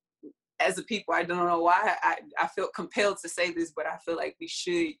know, as a people, I don't know why I felt compelled to say this, but I feel like we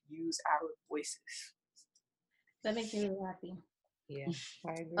should use our voices. That makes me really happy. Yeah,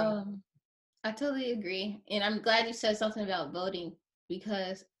 I agree. I totally agree. And I'm glad you said something about voting,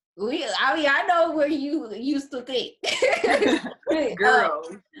 because I know where you used to think. Girl.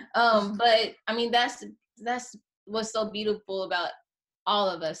 But I mean, that's what's so beautiful about all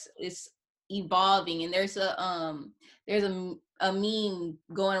of us. It's evolving. And there's a meme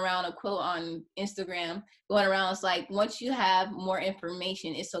going around, a quote on Instagram going around. It's like, once you have more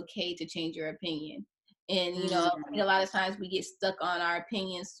information, it's okay to change your opinion. And, you know, I think a lot of times we get stuck on our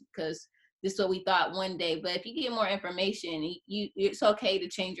opinions because this is what we thought one day. But if you get more information, it's okay to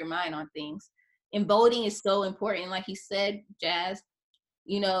change your mind on things. And voting is so important. Like you said, Jazz,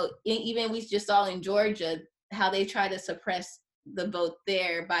 you know, even we just saw in Georgia how they try to suppress the vote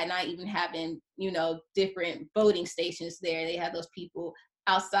there by not even having, you know, different voting stations there. They have those people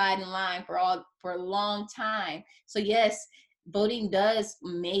outside in line for a long time. So yes, voting does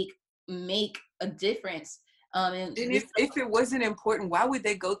make a difference. And if it wasn't important, why would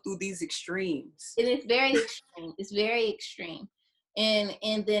they go through these extremes? It is very extreme. It's very extreme.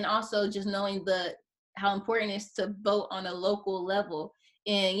 And then also just knowing how important it is to vote on a local level.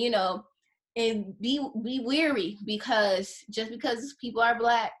 And, you know, and be weary, because just because people are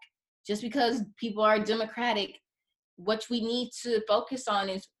Black, just because people are Democratic, what we need to focus on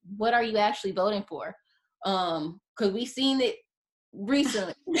is, what are you actually voting for? Because we've seen it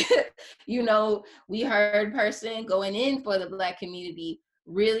recently. You know, we heard a person going in for the Black community,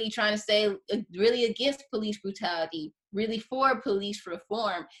 really trying to say really against police brutality, really for police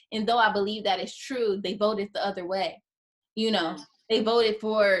reform. And though I believe that is true, they voted the other way. You know, they voted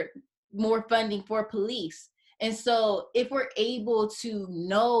for more funding for police. And so if we're able to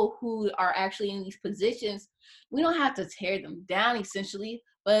know who are actually in these positions, we don't have to tear them down essentially,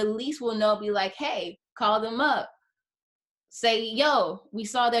 but at least we'll know, be like, hey, call them up. Say, yo, we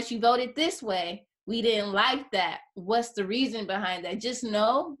saw that you voted this way. We didn't like that. What's the reason behind that? Just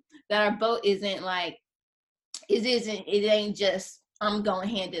know that our vote isn't like, it ain't just, I'm going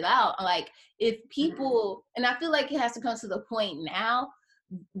to hand it out. Like, if people, and I feel like it has to come to the point now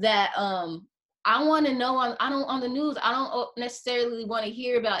that I want to know on the news, I don't necessarily want to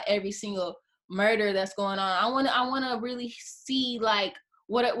hear about every single murder that's going on. I want to really see, like,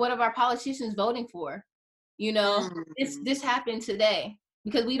 what are our politicians voting for? You know, this happened today,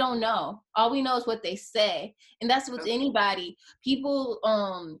 because we don't know. All we know is what they say. And that's with anybody. People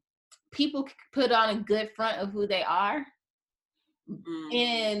put on a good front of who they are,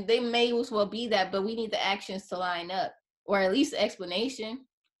 and they may as well be that, but we need the actions to line up, or at least the explanation.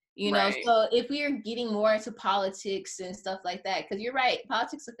 You know, so if we're getting more into politics and stuff like that, because you're right,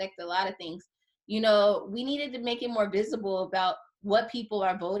 politics affect a lot of things. You know, we needed to make it more visible about what people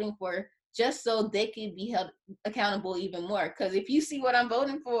are voting for, just so they could be held accountable even more. Because if you see what I'm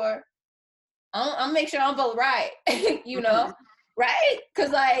voting for, I'll make sure I'm voting right. You know, right?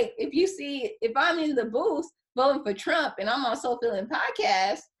 Because, like, if I'm in the booth voting for Trump and I'm on Soul Filling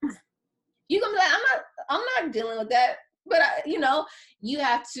Podcast, you're gonna be like, I'm not dealing with that. But you know, you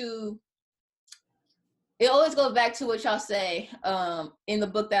have to. It always goes back to what y'all say in the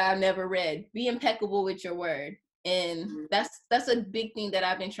book that I've never read: be impeccable with your word. And that's a big thing that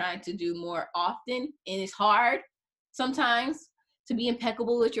I've been trying to do more often. And it's hard sometimes to be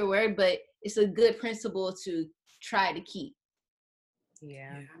impeccable with your word, but it's a good principle to try to keep.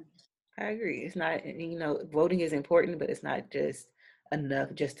 Yeah, I agree. It's not, you know, voting is important, but it's not just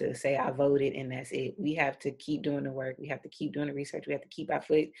enough just to say I voted and that's it. We have to keep doing the work. We have to keep doing the research. We have to keep our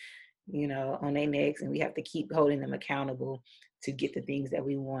foot, you know, on their necks, and we have to keep holding them accountable to get the things that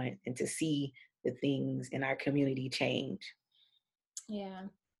we want and to see the things in our community change. Yeah.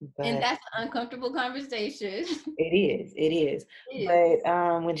 But and that's an uncomfortable conversation. it is. It is.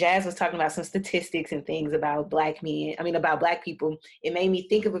 But when Jazz was talking about some statistics and things about Black people, it made me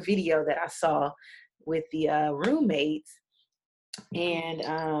think of a video that I saw with the roommates,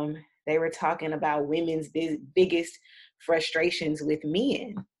 and they were talking about women's biggest frustrations with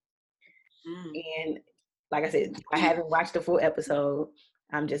men. And like I said, I haven't watched the full episode.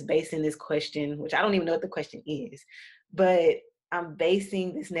 I'm just basing this question, which I don't even know what the question is, but I'm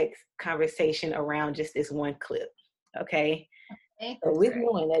basing this next conversation around just this one clip. Okay. So with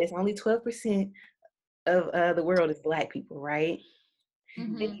knowing that it's only 12% of the world is Black people, right?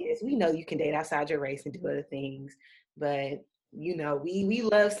 And yes, we know you can date outside your race and do other things, but you know, we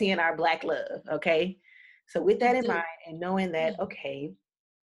love seeing our Black love. Okay. So with that in mind, and knowing that, okay,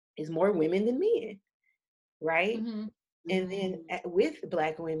 it's more women than men, right? And then with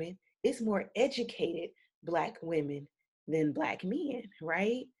Black women, it's more educated Black women than Black men,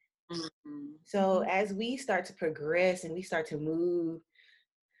 right? So as we start to progress and we start to move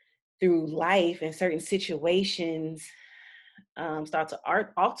through life and certain situations start to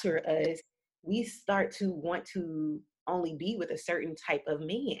alter us, we start to want to only be with a certain type of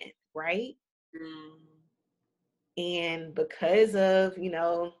man, right? And because of, you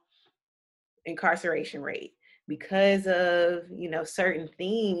know, incarceration rate, because of, you know, certain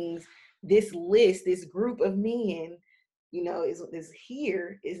things, this list, this group of men, you know, is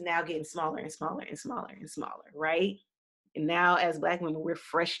now getting smaller and smaller and smaller and smaller, right? And now as Black women, we're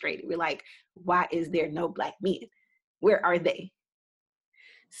frustrated. We're like, why is there no Black men? Where are they?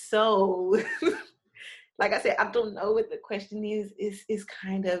 So like I said, I don't know what the question is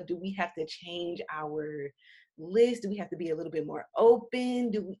kind of, do we have to change our list? Do we have to be a little bit more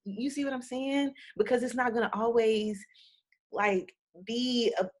open? You see what I'm saying? Because it's not going to always like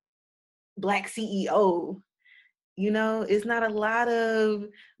be a Black CEO. You know, it's not a lot of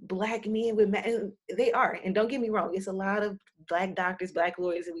Black men with they are, and don't get me wrong, it's a lot of Black doctors, Black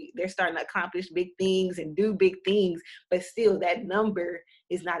lawyers, and they're starting to accomplish big things and do big things, but still that number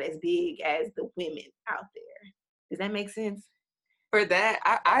is not as big as the women out there. Does that make sense? For that,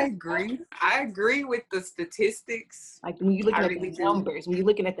 I agree. I agree with the statistics. Like when you're looking at the numbers, when you're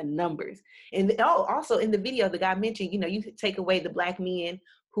looking at the numbers. And also in the video, the guy mentioned, you know, you take away the Black men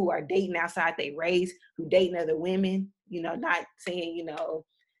who are dating outside their race, who dating other women, you know, not saying, you know,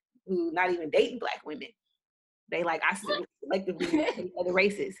 who not even dating Black women. They like, I selectively other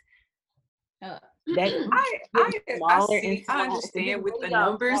races. That I understand with the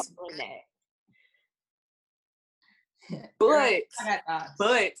numbers. But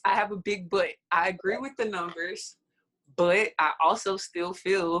I have a big but. I agree with the numbers, but I also still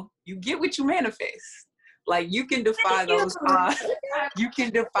feel you get what you manifest. Like you can defy those odds. You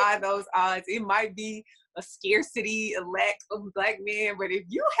can defy those odds. It might be a scarcity, a lack of Black men, but if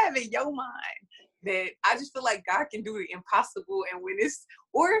you have in your mind that I just feel like God can do the impossible, and when it's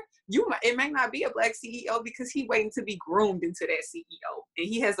it may not be a Black CEO because he waiting to be groomed into that CEO, and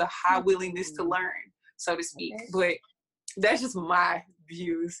he has a high willingness to learn, so to speak. But that's just my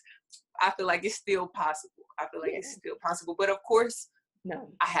views. I feel like it's still possible. It's still possible. But of course,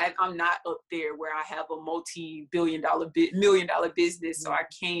 no, I'm not up there where I have a multi-million dollar business, so I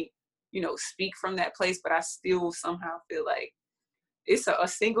can't, you know, speak from that place. But I still somehow feel like it's a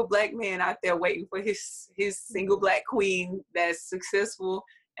single Black man out there waiting for his single Black queen that's successful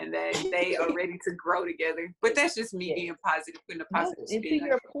and that they are ready to grow together. But that's just me being positive, putting a positive spin. And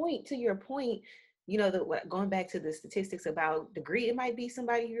to your point, you know, going back to the statistics about degree, it might be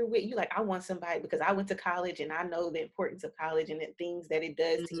somebody you're with. You like, I want somebody because I went to college and I know the importance of college and the things that it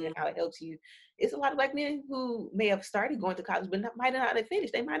does to you and how it helps you. It's a lot of Black men who may have started going to college, but might not have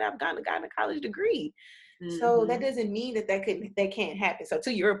finished. They might not have gotten a college degree. So that doesn't mean that can't happen. So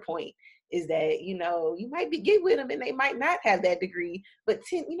to your point is that, you know, you might get with them and they might not have that degree, but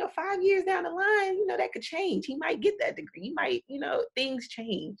 5 years down the line, you know, that could change. He might get that degree. He might, you know, things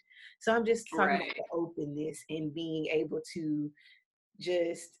change. So I'm just talking about the openness and being able to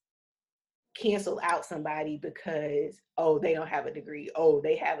just cancel out somebody because, oh, they don't have a degree. Oh,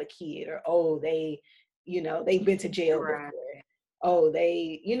 they have a kid, or, oh, they, you know, they've been to jail before. Oh,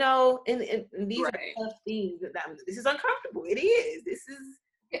 they, you know, and these are tough things. This is uncomfortable. It is. This is.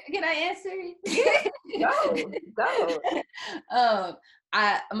 Can I answer? Go.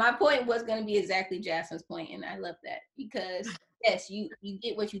 My point was going to be exactly Jasmine's point, and I love that because yes, you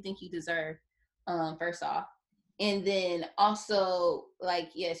get what you think you deserve. First off, and then also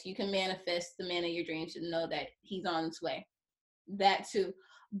like yes, you can manifest the man of your dreams to know that he's on his way. That too,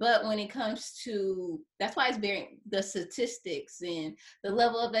 But when it comes to, that's why it's very, the statistics and the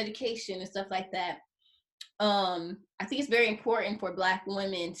level of education and stuff like that. I think it's very important for Black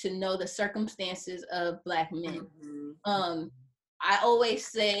women to know the circumstances of Black men. I always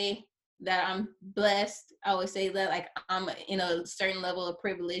say that I'm blessed. I always say that like I'm in a certain level of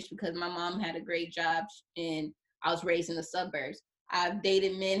privilege because my mom had a great job and I was raised in the suburbs. I've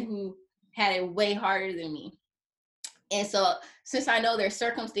dated men who had it way harder than me. And so since I know their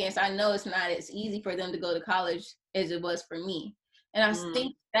circumstance, I know it's not as easy for them to go to college as it was for me. And I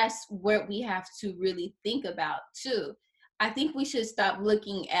think that's where we have to really think about too. I think we should stop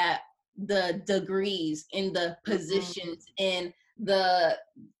looking at the degrees and the positions and the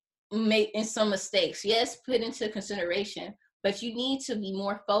making some mistakes. Yes, put into consideration, but you need to be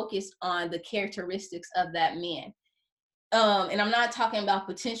more focused on the characteristics of that man. And I'm not talking about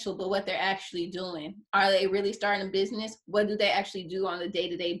potential, but what they're actually doing. Are they really starting a business? What do they actually do on a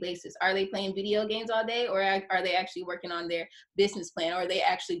day-to-day basis? Are they playing video games all day, or are they actually working on their business plan? Or are they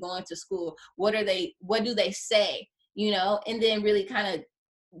actually going to school? What do they say? You know, and then really kind of,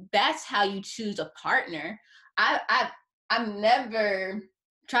 that's how you choose a partner. I've never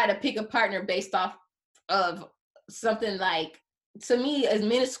tried to pick a partner based off of something like, to me, as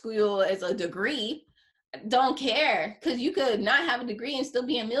minuscule as a degree. Don't care, because you could not have a degree and still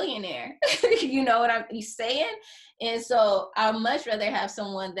be a millionaire. You know what I'm saying? And so I'd much rather have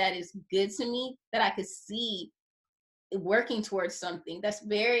someone that is good to me, that I could see working towards something. That's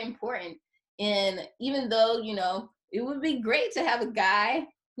very important. And even though, you know, it would be great to have a guy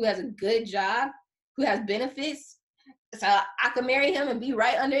who has a good job, who has benefits, so I could marry him and be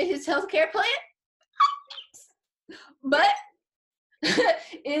right under his healthcare plan. But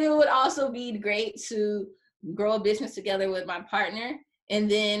it would also be great to grow a business together with my partner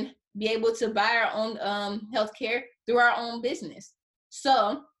and then be able to buy our own healthcare through our own business.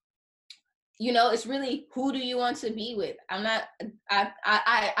 So, you know, it's really, who do you want to be with?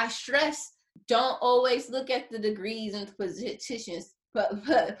 I stress, don't always look at the degrees and positions, but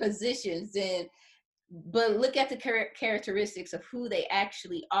look at the characteristics of who they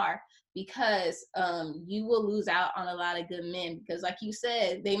actually are, because you will lose out on a lot of good men, because like you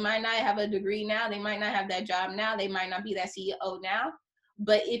said, they might not have a degree now, they might not have that job now, they might not be that CEO now,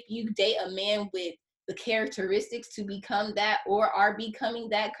 but if you date a man with the characteristics to become that, or are becoming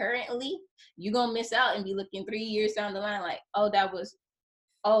that currently, you're gonna miss out and be looking 3 years down the line like, oh, that was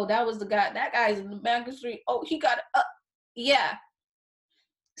the guy, that guy's in the back of the street, oh, he got it, yeah.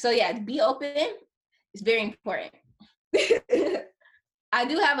 So yeah, be open. It's very important. I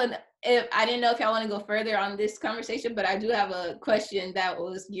do have I didn't know if y'all want to go further on this conversation, but I do have a question that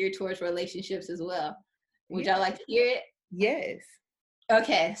was geared towards relationships as well. Would y'all like to hear it? Yes.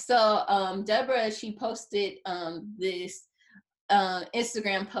 Okay, so Deborah, she posted this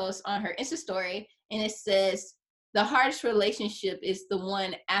Instagram post on her Insta story, and it says, the hardest relationship is the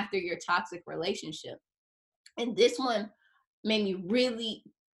one after your toxic relationship. And this one made me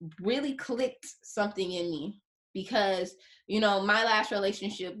really clicked something in me, because, you know, my last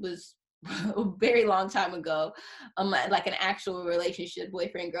relationship was a very long time ago, like an actual relationship,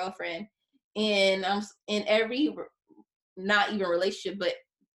 boyfriend, girlfriend. And I'm in every, not even relationship, but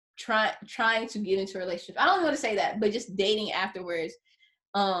trying to get into a relationship. I don't want to say that, but just dating afterwards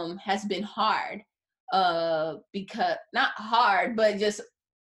has been hard. Because, not hard, but just,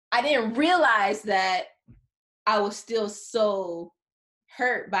 I didn't realize that I was still so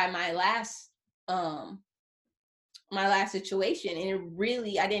hurt by my last situation, and it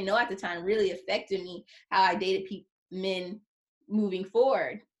really, I didn't know at the time, really affected me how I dated men moving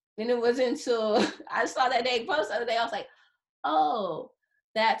forward. And it wasn't until I saw that day post the other day, I was like, oh,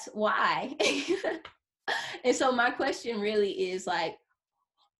 that's why. And so my question really is like,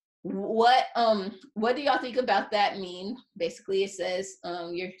 what do y'all think about that mean? Basically, it says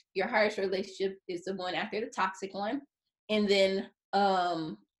your hardest relationship is the one after the toxic one, and then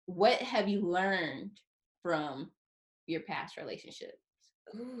what have you learned from your past relationships?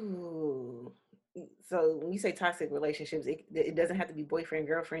 Ooh. So when you say toxic relationships, it doesn't have to be boyfriend,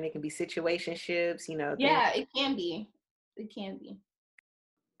 girlfriend. It can be situationships, you know. Yeah, it can be. It can be.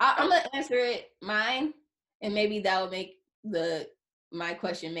 I'm gonna answer it mine, and maybe that will make my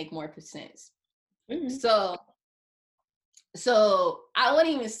question make more sense. Mm-hmm. So I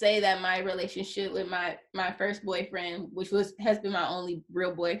wouldn't even say that my relationship with my first boyfriend, which has been my only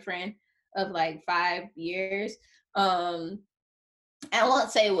real boyfriend of like 5 years, I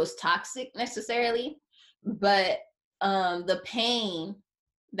won't say it was toxic necessarily, but the pain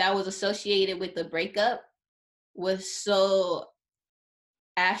that was associated with the breakup was so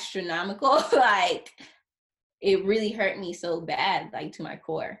astronomical. Like, it really hurt me so bad, like to my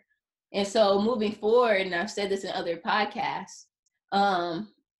core. And so moving forward, and I've said this in other podcasts,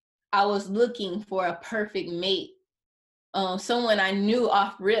 I was looking for a perfect mate, someone I knew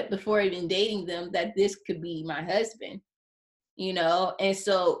off rip before even dating them that this could be my husband, you know? And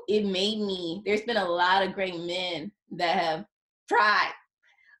so it made me, there's been a lot of great men that have tried,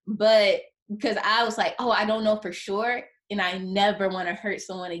 but because I was like, oh, I don't know for sure, and I never want to hurt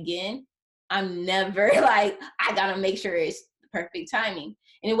someone again, I'm never like, I gotta make sure it's the perfect timing.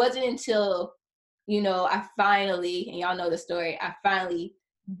 And it wasn't until, you know, I finally, and y'all know the story, I finally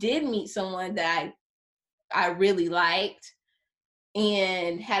did meet someone that I really liked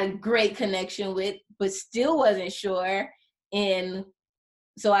and had a great connection with, but still wasn't sure. And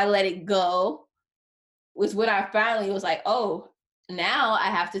so I let it go, was when I finally was like, oh, now I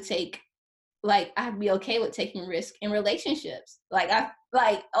have to take, like, I have to be okay with taking risk in relationships.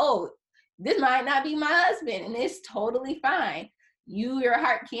 Oh, this might not be my husband, and it's totally fine. Your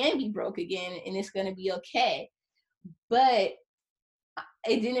heart can be broke again, and it's going to be okay. But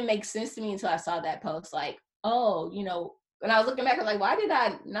it didn't make sense to me until I saw that post. Like, oh, you know, when I was looking back, I was like, why did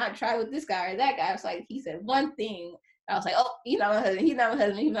I not try with this guy or that guy? I was like, he said one thing. I was like, oh, he's not my husband. He's not my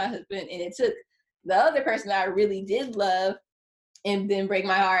husband. He's my husband. And it took the other person that I really did love and then break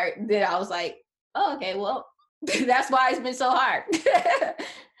my heart. Then I was like, oh, okay, well, that's why it's been so hard.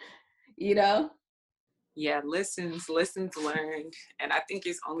 You know? Yeah, lessons learned. And I think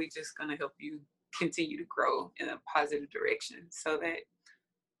it's only just going to help you continue to grow in a positive direction, so that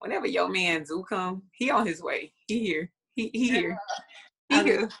whenever your man do come, he on his way. He here. He here. He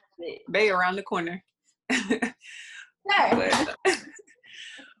here. Bay around the corner.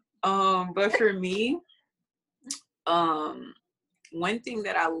 But for me, one thing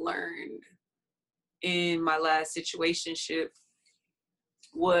that I learned in my last situationship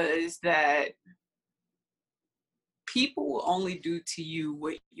was that people will only do to you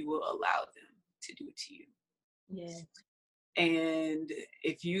what you will allow them to do to you. Yeah. And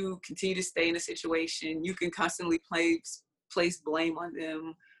if you continue to stay in a situation, you can constantly place blame on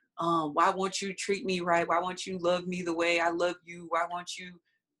them. Why won't you treat me right? Why won't you love me the way I love you? Why won't you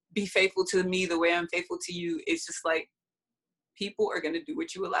be faithful to me the way I'm faithful to you? It's just like, people are going to do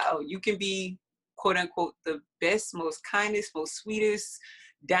what you allow. You can be, quote unquote, the best, most kindest, most sweetest,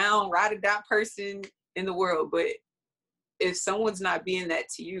 ride or die person in the world. But if someone's not being that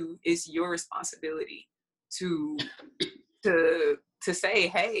to you, it's your responsibility to say,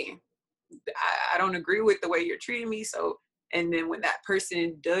 hey, I don't agree with the way you're treating me. So, and then when that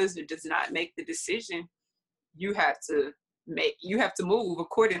person does or does not make the decision, you have to move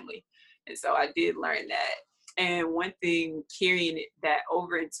accordingly. And so I did learn that. And one thing, carrying that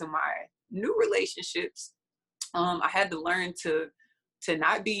over into my new relationships, I had to learn to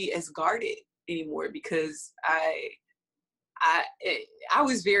not be as guarded anymore, because I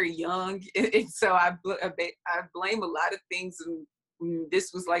was very young, and so I blame a lot of things. And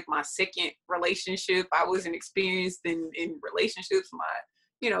this was like my second relationship. I wasn't experienced in relationships.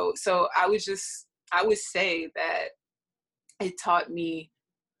 So I would say that it taught me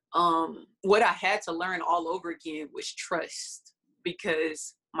what I had to learn all over again was trust,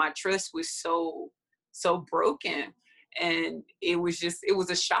 because my trust was so broken. And it was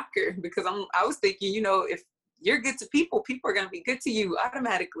a shocker, because I was thinking, if you're good to people, people are going to be good to you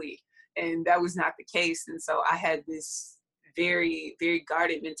automatically. And that was not the case. And so I had this very, very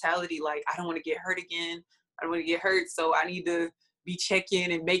guarded mentality. Like, I don't want to get hurt again. I don't want to get hurt. So I need to be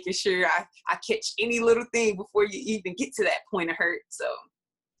checking and making sure I catch any little thing before you even get to that point of hurt. So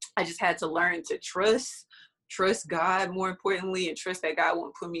I just had to learn to trust God, more importantly, and trust that God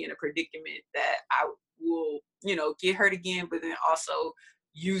won't put me in a predicament that I will, get hurt again, but then also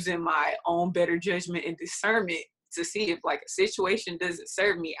using my own better judgment and discernment to see if like a situation doesn't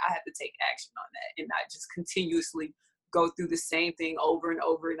serve me, I have to take action on that and not just continuously go through the same thing over and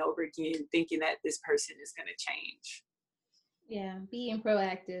over and over again, thinking that this person is going to change. Yeah, being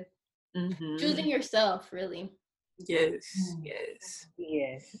proactive. Mm-hmm. Choosing yourself, really. Yes.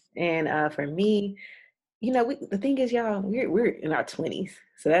 And for me, the thing is, y'all, we're in our 20s.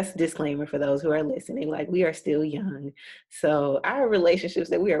 So that's a disclaimer for those who are listening. Like, we are still young. So our relationships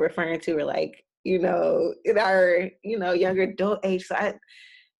that we are referring to are like, in our, younger adult age. So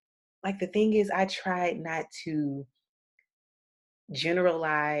the thing is, I tried not to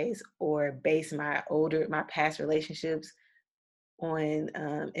generalize or base my past relationships on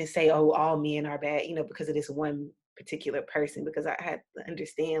and say, oh, all men are bad, because of this one particular person, because I had to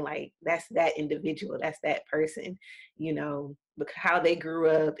understand, like, that's that individual, that's that person, because how they grew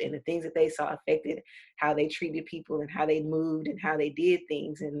up and the things that they saw affected how they treated people and how they moved and how they did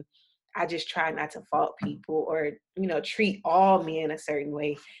things. And I just try not to fault people or, treat all men a certain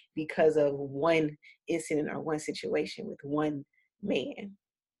way because of one incident or one situation with one man.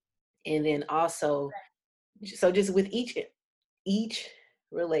 And then also, so just with each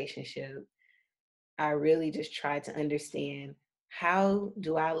relationship, I really just try to understand what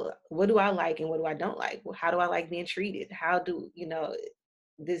do I like and what do I don't like? How do I like being treated? How do,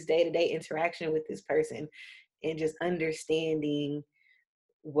 this day-to-day interaction with this person, and just understanding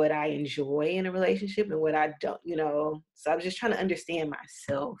what I enjoy in a relationship and what I don't, So I was just trying to understand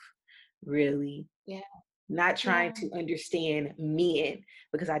myself, really. Yeah. Not trying to understand men,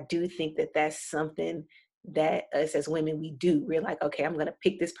 because I do think that that's something that us as women, we do. We're like, okay, I'm going to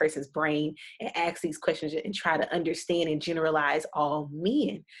pick this person's brain and ask these questions and try to understand and generalize all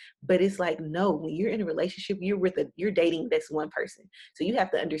men. But it's like, no, when you're in a relationship, you're dating this one person. So you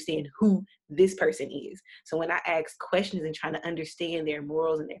have to understand who this person is. So when I ask questions and trying to understand their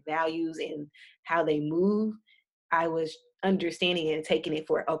morals and their values and how they move, I was understanding it and taking it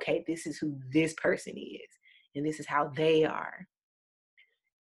for, okay, this is who this person is and this is how they are.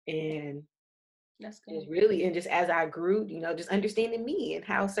 And that's good. Really, and just as I grew, just understanding me and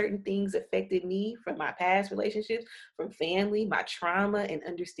how certain things affected me from my past relationships, from family, my trauma, and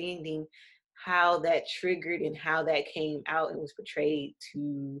understanding how that triggered and how that came out and was portrayed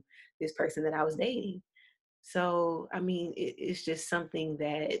to this person that I was dating. So, I mean, it's just something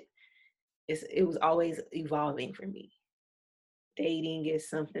that it was always evolving for me. Dating is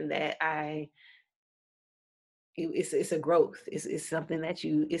something that it's a growth. It's something that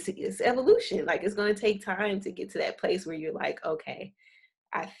it's evolution. Like, it's going to take time to get to that place where you're like, okay,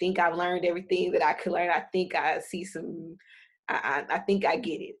 I think I've learned everything that I could learn. I think I see I think I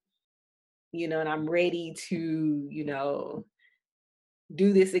get it, and I'm ready to,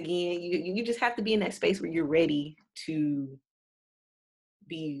 do this again. You just have to be in that space where you're ready to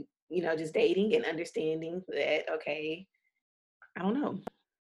be, just dating and understanding that, okay, I don't know.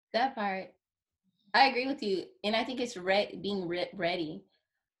 That part. I agree with you. And I think it's being ready.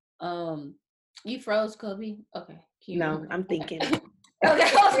 You froze, Kobe? Okay. No, I'm thinking. Okay.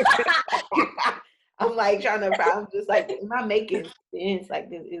 I'm like I'm just like, am I making sense? Like,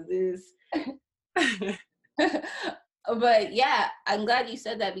 is this? But yeah, I'm glad you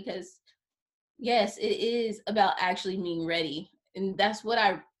said that, because yes, it is about actually being ready. And that's what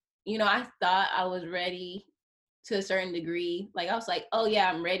I thought I was ready to a certain degree. Like, I was like, oh yeah,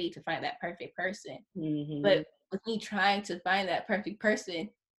 I'm ready to find that perfect person. Mm-hmm. But with me trying to find that perfect person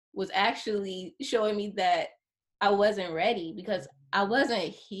was actually showing me that I wasn't ready, because I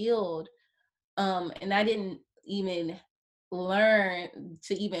wasn't healed. And I didn't even learn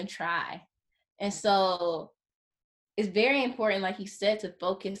to even try. And so it's very important, like you said, to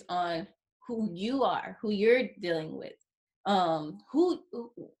focus on who you are, who you're dealing with.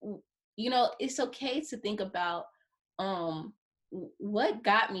 It's okay to think about what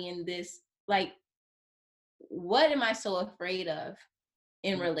got me in this, like, what am I so afraid of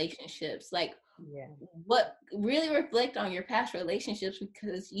in relationships? Like, what really reflect on your past relationships,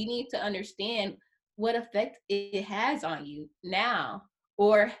 because you need to understand what effect it has on you now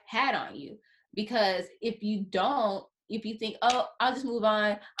or had on you. Because if you think, oh, I'll just move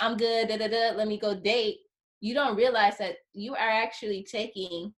on, I'm good, let me go date, you don't realize that you are actually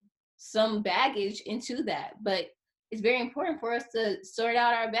taking some baggage into that. But it's very important for us to sort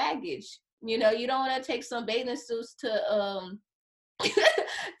out our baggage. You don't want to take some bathing suits to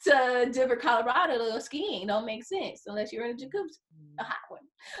to Denver, Colorado to go skiing. Don't make sense unless you're in a jacuzzi, a hot one.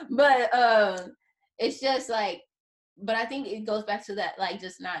 But it's just like, but I think it goes back to that, like,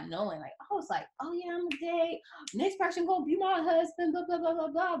 just not knowing. Like, I was like, oh yeah, I'm a date. Next person gonna be my husband, blah blah blah blah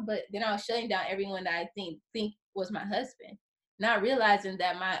blah. But then I was shutting down everyone that I think was my husband, not realizing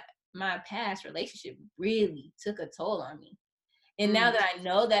that my past relationship really took a toll on me. And now that I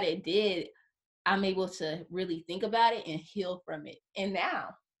know that it did, I'm able to really think about it and heal from it. And now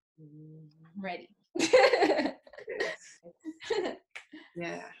I'm ready.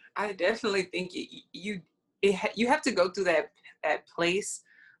 Yeah, I definitely think you have to go through that place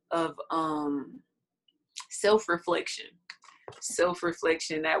of self-reflection,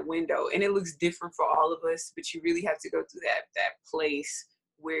 that window, and it looks different for all of us, but you really have to go through that place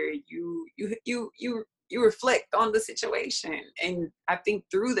where you reflect on the situation. And I think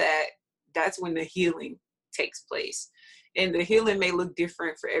through that's when the healing takes place. And the healing may look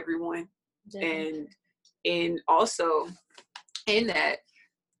different for everyone. Definitely. And also in that,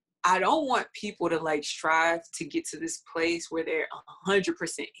 I don't want people to like strive to get to this place where they're 100%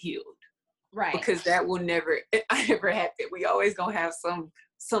 healed. Right. Because that will never happen. We always gonna have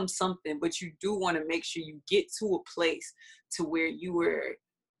something, but you do want to make sure you get to a place to where you were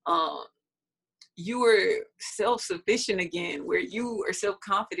you are self-sufficient again, where you are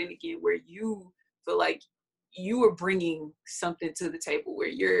self-confident again, where you feel like you are bringing something to the table, where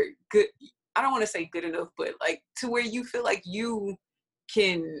you're good. I don't want to say good enough, but like to where you feel like you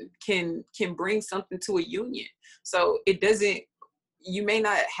can bring something to a union. So it doesn't, you may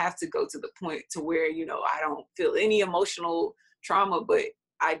not have to go to the point to where, I don't feel any emotional trauma, but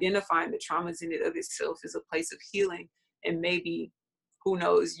identifying the traumas in it of itself is a place of healing. And maybe, who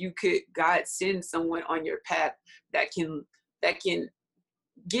knows, God send someone on your path that can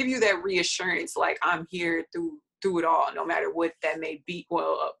give you that reassurance, like, I'm here through it all, no matter what that may be.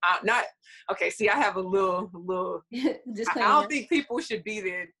 Well, I'm not, okay, see, I have a little I don't think people should be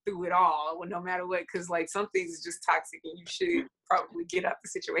there through it all, no matter what, because like some things is just toxic and you should probably get out the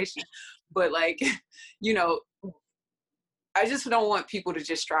situation. But like, I just don't want people to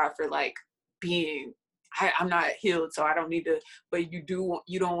just strive for like being, I'm not healed, so I don't need to, but you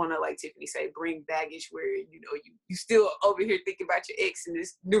don't want to, like Tiffany say, bring baggage where, you still over here thinking about your ex in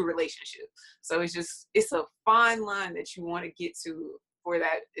this new relationship. So it's a fine line that you want to get to, for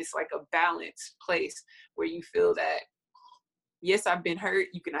that it's like a balanced place where you feel that, yes, I've been hurt,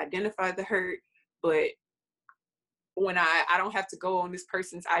 you can identify the hurt, but when I don't have to go on this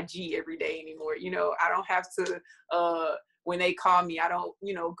person's IG every day anymore, I don't have to, when they call me, I don't,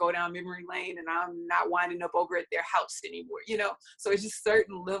 go down memory lane and I'm not winding up over at their house anymore, So it's just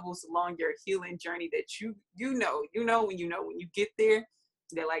certain levels along your healing journey that when you get there,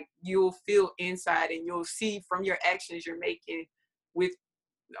 that like you'll feel inside and you'll see from your actions you're making with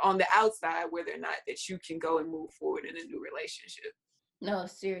on the outside whether or not that you can go and move forward in a new relationship. No,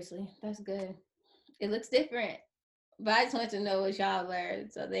 seriously, that's good. It looks different, but I just wanted to know what y'all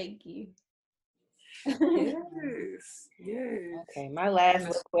learned, so thank you. Yes. Okay, my last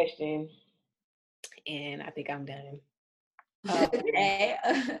little question, and I think I'm done. Okay.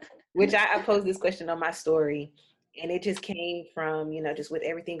 Which I posed this question on my story, and it just came from, just with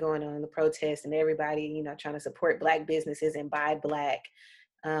everything going on, the protests and everybody, trying to support Black businesses and buy Black.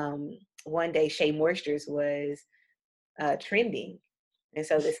 One day Shea Moistures was trending. And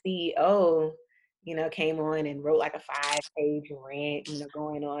so the CEO, came on and wrote like a 5-page rant,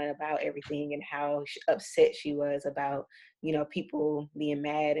 going on about everything and how upset she was about, people being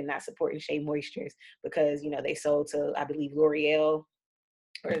mad and not supporting Shea Moistures because, they sold to, I believe, L'Oreal,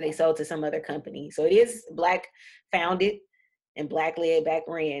 or they sold to some other company. So it is Black founded and Black led, Black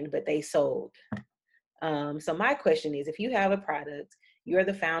ran, but they sold. So my question is, if you have a product, you're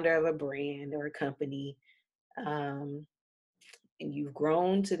the founder of a brand or a company, and you've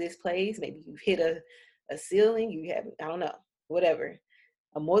grown to this place, maybe you've hit a ceiling, you have, I don't know, whatever.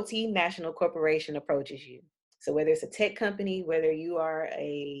 A multinational corporation approaches you. So whether it's a tech company, whether you are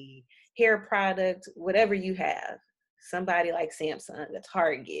a hair product, whatever you have, somebody like Samsung, the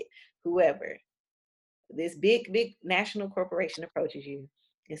Target, whoever, this big national corporation approaches you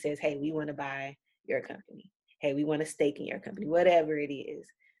and says, hey, we want to buy your company. Hey, we want a stake in your company, whatever it is.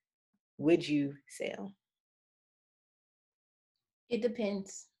 Would you sell? It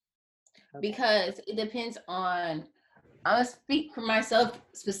depends. Okay. Because it depends on, I'm going to speak for myself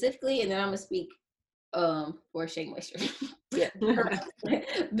specifically, and then I'm going to speak for Shea Moisture. Yeah.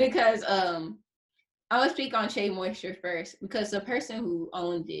 Because I'm going to speak on Shea Moisture first, because the person who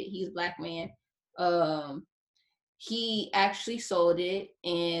owned it, he's a Black man. He actually sold it,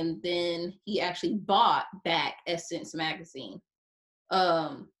 and then he actually bought back Essence magazine.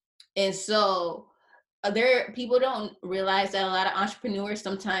 And so people don't realize that a lot of entrepreneurs,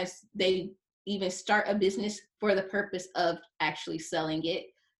 sometimes they even start a business for the purpose of actually selling it,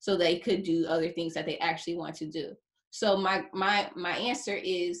 so they could do other things that they actually want to do. So my answer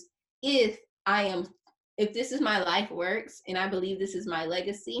is, if this is my life works and I believe this is my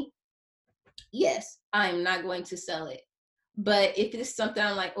legacy, yes, I'm not going to sell it. But if it's something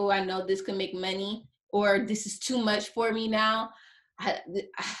I'm like, oh, I know this can make money, or this is too much for me now,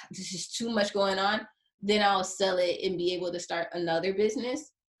 this is too much going on, then I'll sell it and be able to start another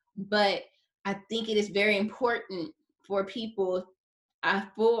business. But I think it is very important for people,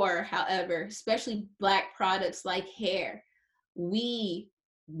 however, especially Black products like hair, we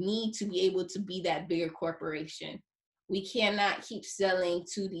need to be able to be that bigger corporation. We cannot keep selling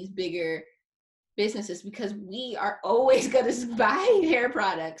to these bigger businesses because we are always going to buy hair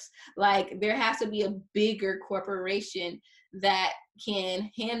products. Like, there has to be a bigger corporation that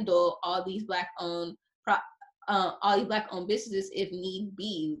can handle all these Black-owned businesses if need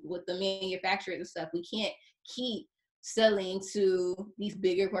be, with the manufacturers and stuff. We can't keep selling to these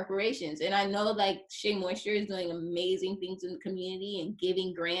bigger corporations. And I know like Shea Moisture is doing amazing things in the community and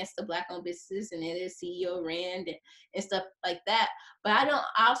giving grants to Black-owned businesses, and it is CEO Rand and stuff like that. But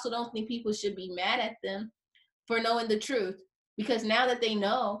I also don't think people should be mad at them for knowing the truth, because now that they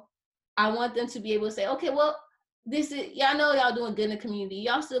know, I want them to be able to say, okay, well, this is, y'all know y'all doing good in the community.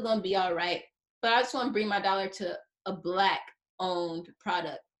 Y'all still gonna be all right. But I just want to bring my dollar to a Black-owned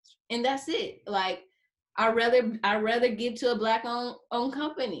product. And that's it. Like, I'd rather give to a Black-owned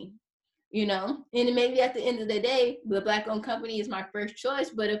company, you know? And maybe at the end of the day, the Black-owned company is my first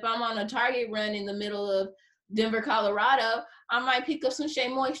choice. But if I'm on a Target run in the middle of Denver, Colorado, I might pick up some Shea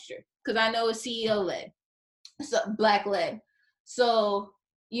Moisture because I know it's CEO-led, so Black-led. So,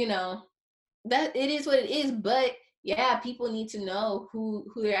 you know, that it is what it is. But yeah, people need to know who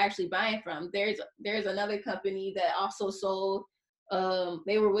they're actually buying from. There's another company that also sold,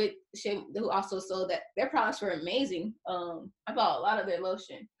 they were with Shea, who also sold that. Their products were amazing. I bought a lot of their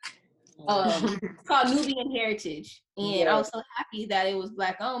lotion. It's called Nubian Heritage, and I was so happy that it was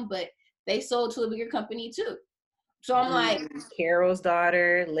Black-owned, but they sold to a bigger company too. So I'm like, Carol's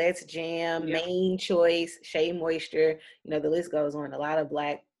Daughter, Let's Jam, Main Choice, Shea Moisture, you know, the list goes on. A lot of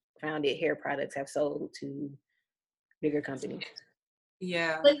Black founded hair products have sold to bigger companies.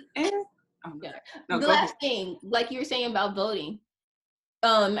 Yeah. But, No, the last thing, like you were saying about voting,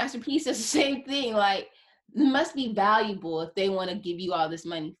 Master P says the same thing. Like, it must be valuable if they want to give you all this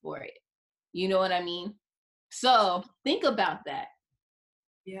money for it. You know what I mean? So think about that.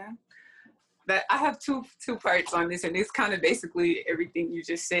 Yeah. That I have two parts on this, and it's kind of basically everything you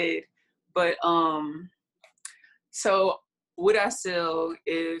just said. But so would I sell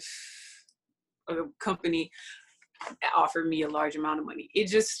if a company offered me a large amount of money? It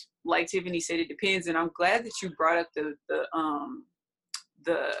just, like Tiffany said, it depends. And I'm glad that you brought up the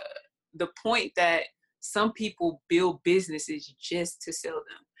point that some people build businesses just to sell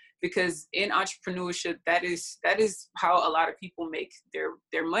them, because in entrepreneurship, that is how a lot of people make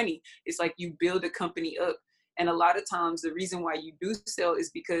their money. It's like you build a company up, and a lot of times the reason why you do sell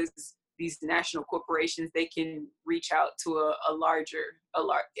is because these national corporations, they can reach out to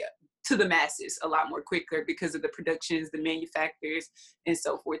to the masses a lot more quicker because of the productions, the manufacturers, and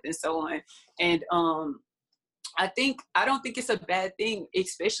so forth and so on. And I don't think it's a bad thing,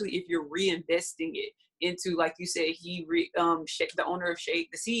 especially if you're reinvesting it into, like you said, the owner of Shea,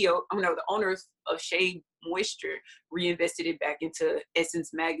 the owner of Shea Moisture reinvested it back into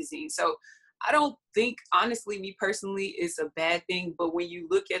Essence magazine. So I don't think, honestly, me personally, it's a bad thing. But when you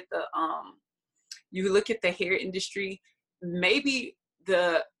look at the hair industry, maybe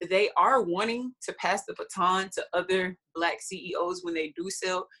they are wanting to pass the baton to other Black CEOs when they do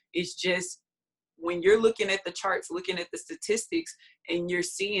sell. It's just, when you're looking at the charts, looking at the statistics, and you're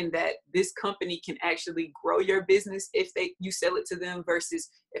seeing that this company can actually grow your business if you sell it to them, versus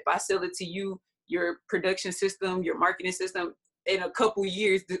if I sell it to you, your production system, your marketing system, in a couple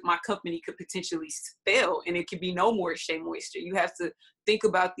years, my company could potentially fail, and it could be no more Shea Moisture. You have to think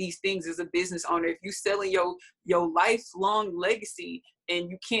about these things as a business owner. If you're selling your lifelong legacy and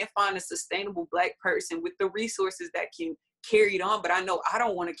you can't find a sustainable Black person with the resources that can carry it on, but I know I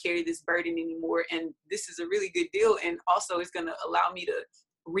don't want to carry this burden anymore, and this is a really good deal, and also it's going to allow me to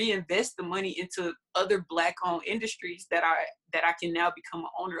reinvest the money into other Black-owned industries that I can now become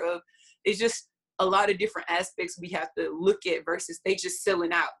an owner of. It's just a lot of different aspects we have to look at, versus they just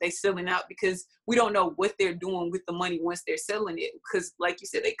selling out. They selling out because we don't know what they're doing with the money once they're selling it. Because like you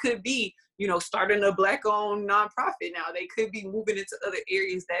said, they could be, starting a Black-owned nonprofit now. They could be moving into other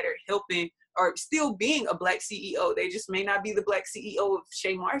areas that are helping, or still being a Black CEO. They just may not be the Black CEO of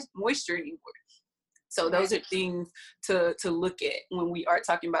Shea Moisture anymore. So those are things to look at when we are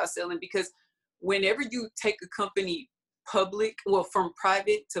talking about selling, because whenever you take a company public, well, from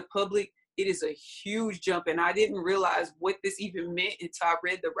private to public, it is a huge jump. And I didn't realize what this even meant until I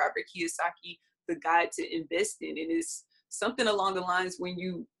read the Robert Kiyosaki, The Guide to Investing. And it's something along the lines, when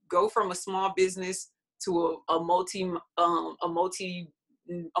you go from a small business to a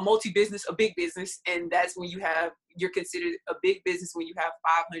multi-business, a big business. And that's when you're considered a big business when you have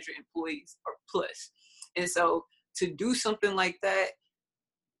 500 employees or plus. And so to do something like that,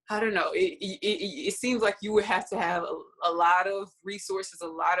 I don't know. It seems like you would have to have a lot of resources,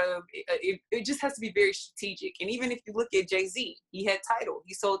 it just has to be very strategic. And even if you look at Jay-Z, he had Tidal.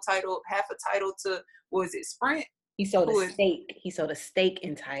 He sold half a Tidal to, what was it, Sprint? He sold a stake. He sold a stake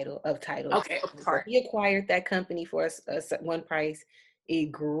in Tidal. Okay, so he acquired that company for one price.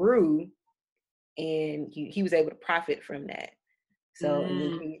 It grew, and he was able to profit from that. So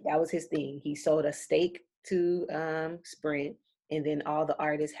that was his thing. He sold a stake to Sprint, and then all the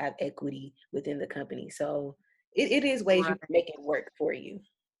artists have equity within the company. So it is ways you Right. can make it work for you.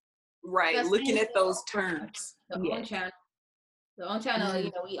 Right. That's Looking the at those terms. own channel. The own channel, Mm.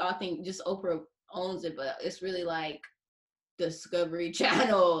 you know, we all think just Oprah owns it, but it's really like Discovery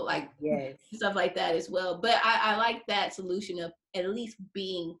Channel, like Yes. stuff like that as well. But I like that solution of at least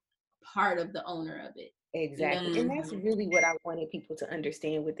being part of the owner of it. Exactly. And that's really what I wanted people to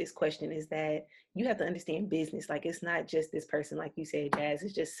understand with this question, is that you have to understand business. Like, it's not just this person, like you said, Jazz,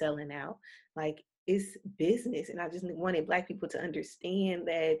 is just selling out. Like, it's business. And I just wanted Black people to understand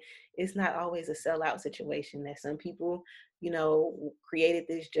that it's not always a sellout situation, that some people, you know, created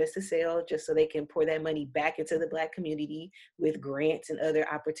this just to sell, just so they can pour that money back into the Black community with grants and other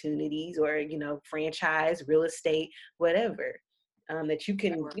opportunities, or, you know, franchise, real estate, whatever. That you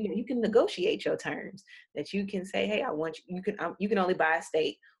can, you know, you can negotiate your terms, that you can say, hey, I want you can only buy a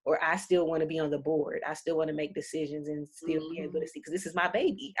state, or I still want to be on the board. I still want to make decisions and still be able to see, because this is my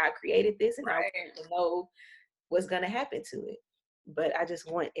baby. I created this, and I want to know what's going to happen to it. But I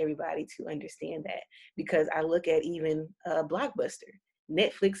just want everybody to understand that, because I look at even Blockbuster.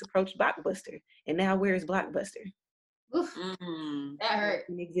 Netflix approached Blockbuster, and now where is Blockbuster? Oof, that hurt.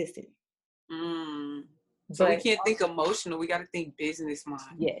 In existence. So we can't think emotional. We got to think business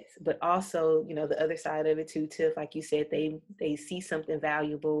mind. Yes, but also, you know, the other side of it too, Tiff, like you said, they see something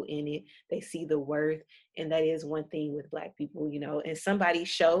valuable in it. They see the worth. And that is one thing with Black people, you know. And somebody's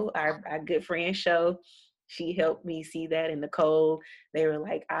show, our good friend show, she helped me see that. And Nicole, they were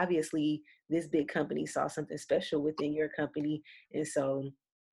like, obviously, this big company saw something special within your company. And so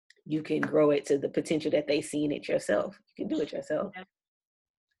you can grow it to the potential that they see in it yourself. You can do it yourself.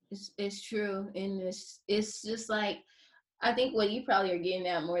 It's true. And it's just like, I think what you probably are getting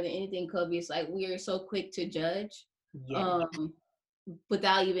at more than anything, Kobe, is like we are so quick to judge,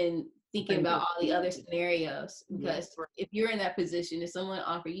 without even thinking about all the other scenarios. Because if you're in that position, if someone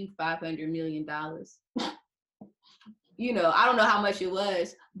offered you $500 million, you know, I don't know how much it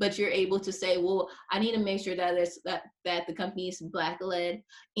was, but you're able to say, well, I need to make sure that that the company is Black led,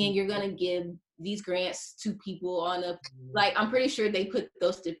 and you're gonna give these grants to people on a, like, I'm pretty sure they put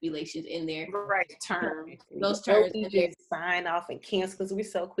those stipulations in there. Right, those terms. We just sign off and cancel, because we're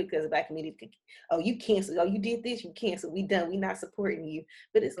so quick as a Black community. Oh, you canceled. Oh, you did this. You canceled. We done. We not supporting you.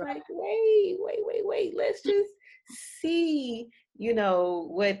 But it's like, wait. Let's just see, you know,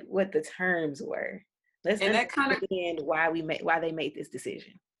 what the terms were. Let's understand why they made this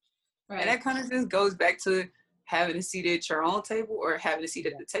decision. Right. And that kind of just goes back to having a seat at your own table or having a seat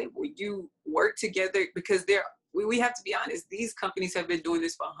at the table. You work together, because we have to be honest, these companies have been doing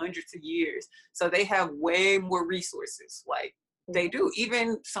this for hundreds of years. So they have way more resources. Like they do.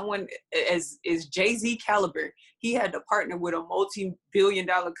 Even someone as Jay-Z caliber, he had to partner with a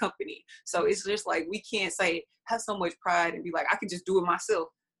multi-billion-dollar company. So it's just like, we can't say, have so much pride and be like, I can just do it myself.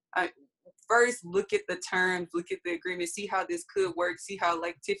 First, look at the terms, look at the agreement, see how this could work, see how,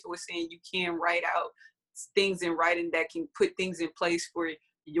 like Tiffany was saying, you can write out things in writing that can put things in place for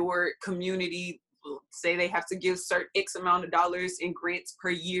your community. Say they have to give certain X amount of dollars in grants per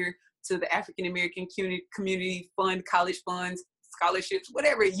year to the African American community fund, college funds, scholarships,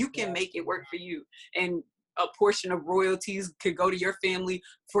 whatever. You can make it work for you. And a portion of royalties could go to your family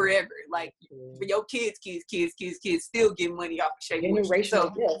forever. Like for your kids still get money off of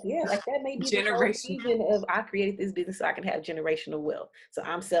generational wealth. Yeah, like that may be the whole reason of I created this business so I can have generational wealth. So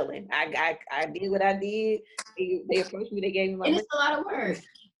I'm selling. I did what I did. They approached me. They gave me my. And it's a lot of work.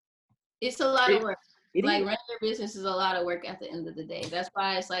 It's a lot of work. Like running your business is a lot of work at the end of the day. That's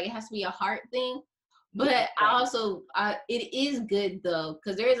why it's like it has to be a heart thing. But it is good though,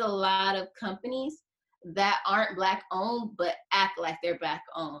 because there is a lot of companies that aren't Black owned but act like they're Black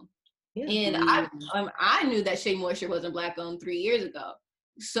owned. Yeah. And I knew that Shea Moisture wasn't Black owned 3 years ago.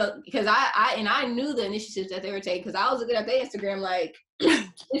 So because I knew the initiatives that they were taking, because I was looking at their Instagram like,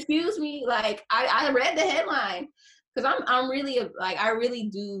 excuse me, like I read the headline, because I'm really I really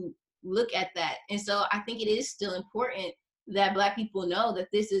do look at that. And so I think it is still important that Black people know that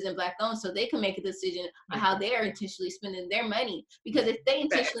this isn't Black owned, so they can make a decision on how they're intentionally spending their money. Because if they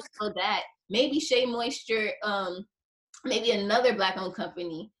intentionally know that, maybe Shea Moisture, maybe another Black owned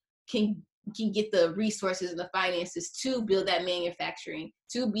company can get the resources and the finances to build that manufacturing,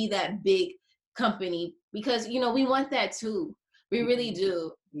 to be that big company. Because, you know, we want that too. We really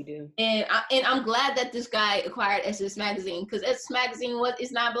do. We do. And I'm glad that this guy acquired SS Magazine, because SS Magazine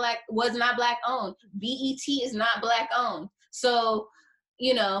was not Black owned. BET is not Black owned. So,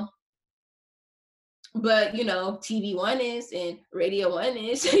 you know, but, you know, TV One is and Radio One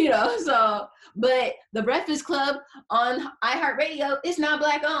is, you know, so, but The Breakfast Club on iHeartRadio is not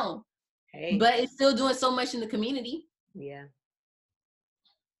Black owned. Hey. But it's still doing so much in the community. Yeah.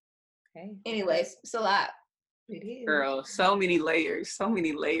 Hey. Anyways, it's a lot. It is. Girl, so many layers.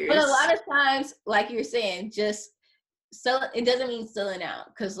 But a lot of times, like you're saying, just it doesn't mean selling out.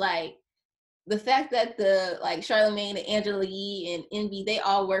 Because like the fact that the like Charlamagne and Angela Yee and Envy, they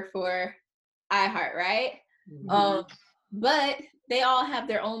all work for iHeart, right? Mhm. But they all have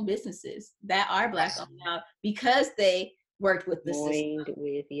their own businesses that are Black owned now because they worked with the system. Joined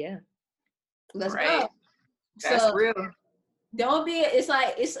with, yeah. Let's Right. go. That's So real. don't be, it's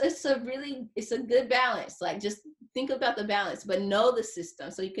like, it's a good balance. Like just think about the balance, but know the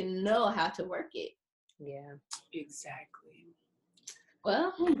system so you can know how to work it. Yeah. Exactly.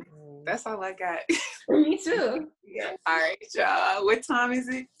 Well, That's all I got. me too. Yeah. All right, y'all. What time is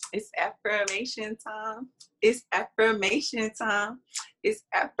it? It's affirmation time. It's affirmation time. It's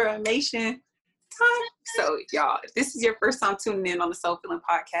affirmation time. So, y'all, if this is your first time tuning in on the Soul Filling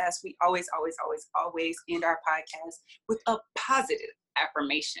Podcast, we always end our podcast with a positive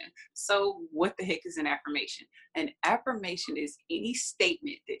affirmation. So, what the heck is an affirmation? An affirmation is any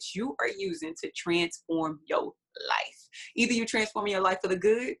statement that you are using to transform your life. Either you're transforming your life for the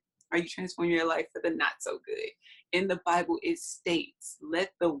good, or you transforming your life for the not so good. In the Bible, it states,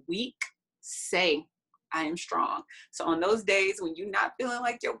 let the weak say, I am strong. So on those days when you're not feeling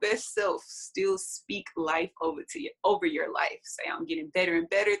like your best self, still speak life over your life. Say, I'm getting better and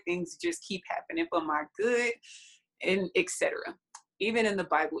better. Things just keep happening for my good, and etc. Even in the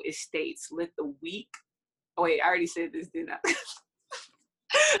Bible, it states, let the weak, oh wait, I already said this, didn't I?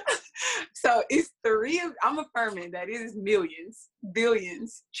 So it's I'm affirming that it is millions,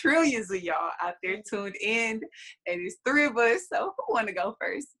 billions, trillions of y'all out there tuned in, and it's 3 of us. So who want to go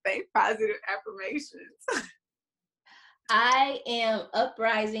first? Say positive affirmations. I am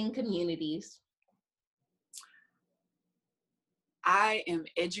uprising communities. I am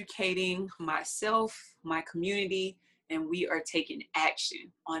educating myself, my community, and we are taking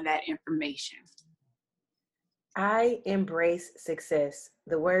action on that information. I embrace success.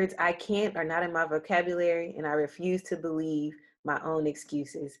 The words I can't are not in my vocabulary, and I refuse to believe my own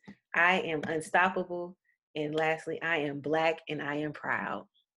excuses. I am unstoppable. And lastly, I am Black and I am proud.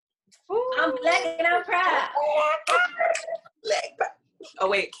 I'm Black and I'm proud. Oh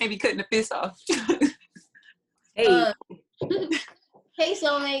wait, can't be cutting the fist off. Hey. Hey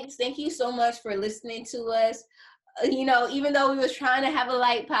soulmates, thank you so much for listening to us. You know, even though we was trying to have a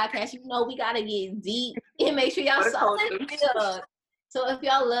light podcast, you know, we got to get deep and make sure y'all saw it. So if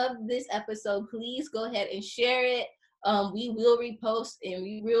y'all love this episode, please go ahead and share it. We will repost and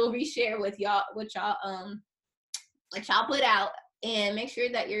we will reshare with y'all what y'all put out, and make sure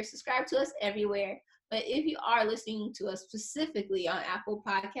that you're subscribed to us everywhere. But if you are listening to us specifically on Apple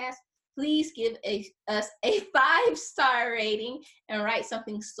Podcasts, please give us a 5-star rating and write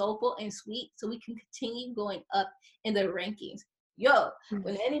something soulful and sweet so we can continue going up in the rankings. Yo,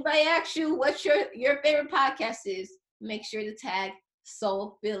 when anybody asks you what your favorite podcast is, make sure to tag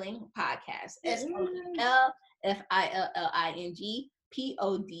Soul Filling Podcast. SOULFILLING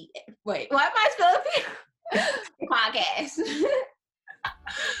Wait, why am I spelling podcast?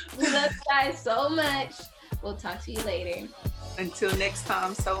 We love you guys so much. We'll talk to you later. Until next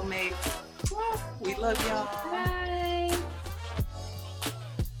time, soulmates. We love y'all. Bye.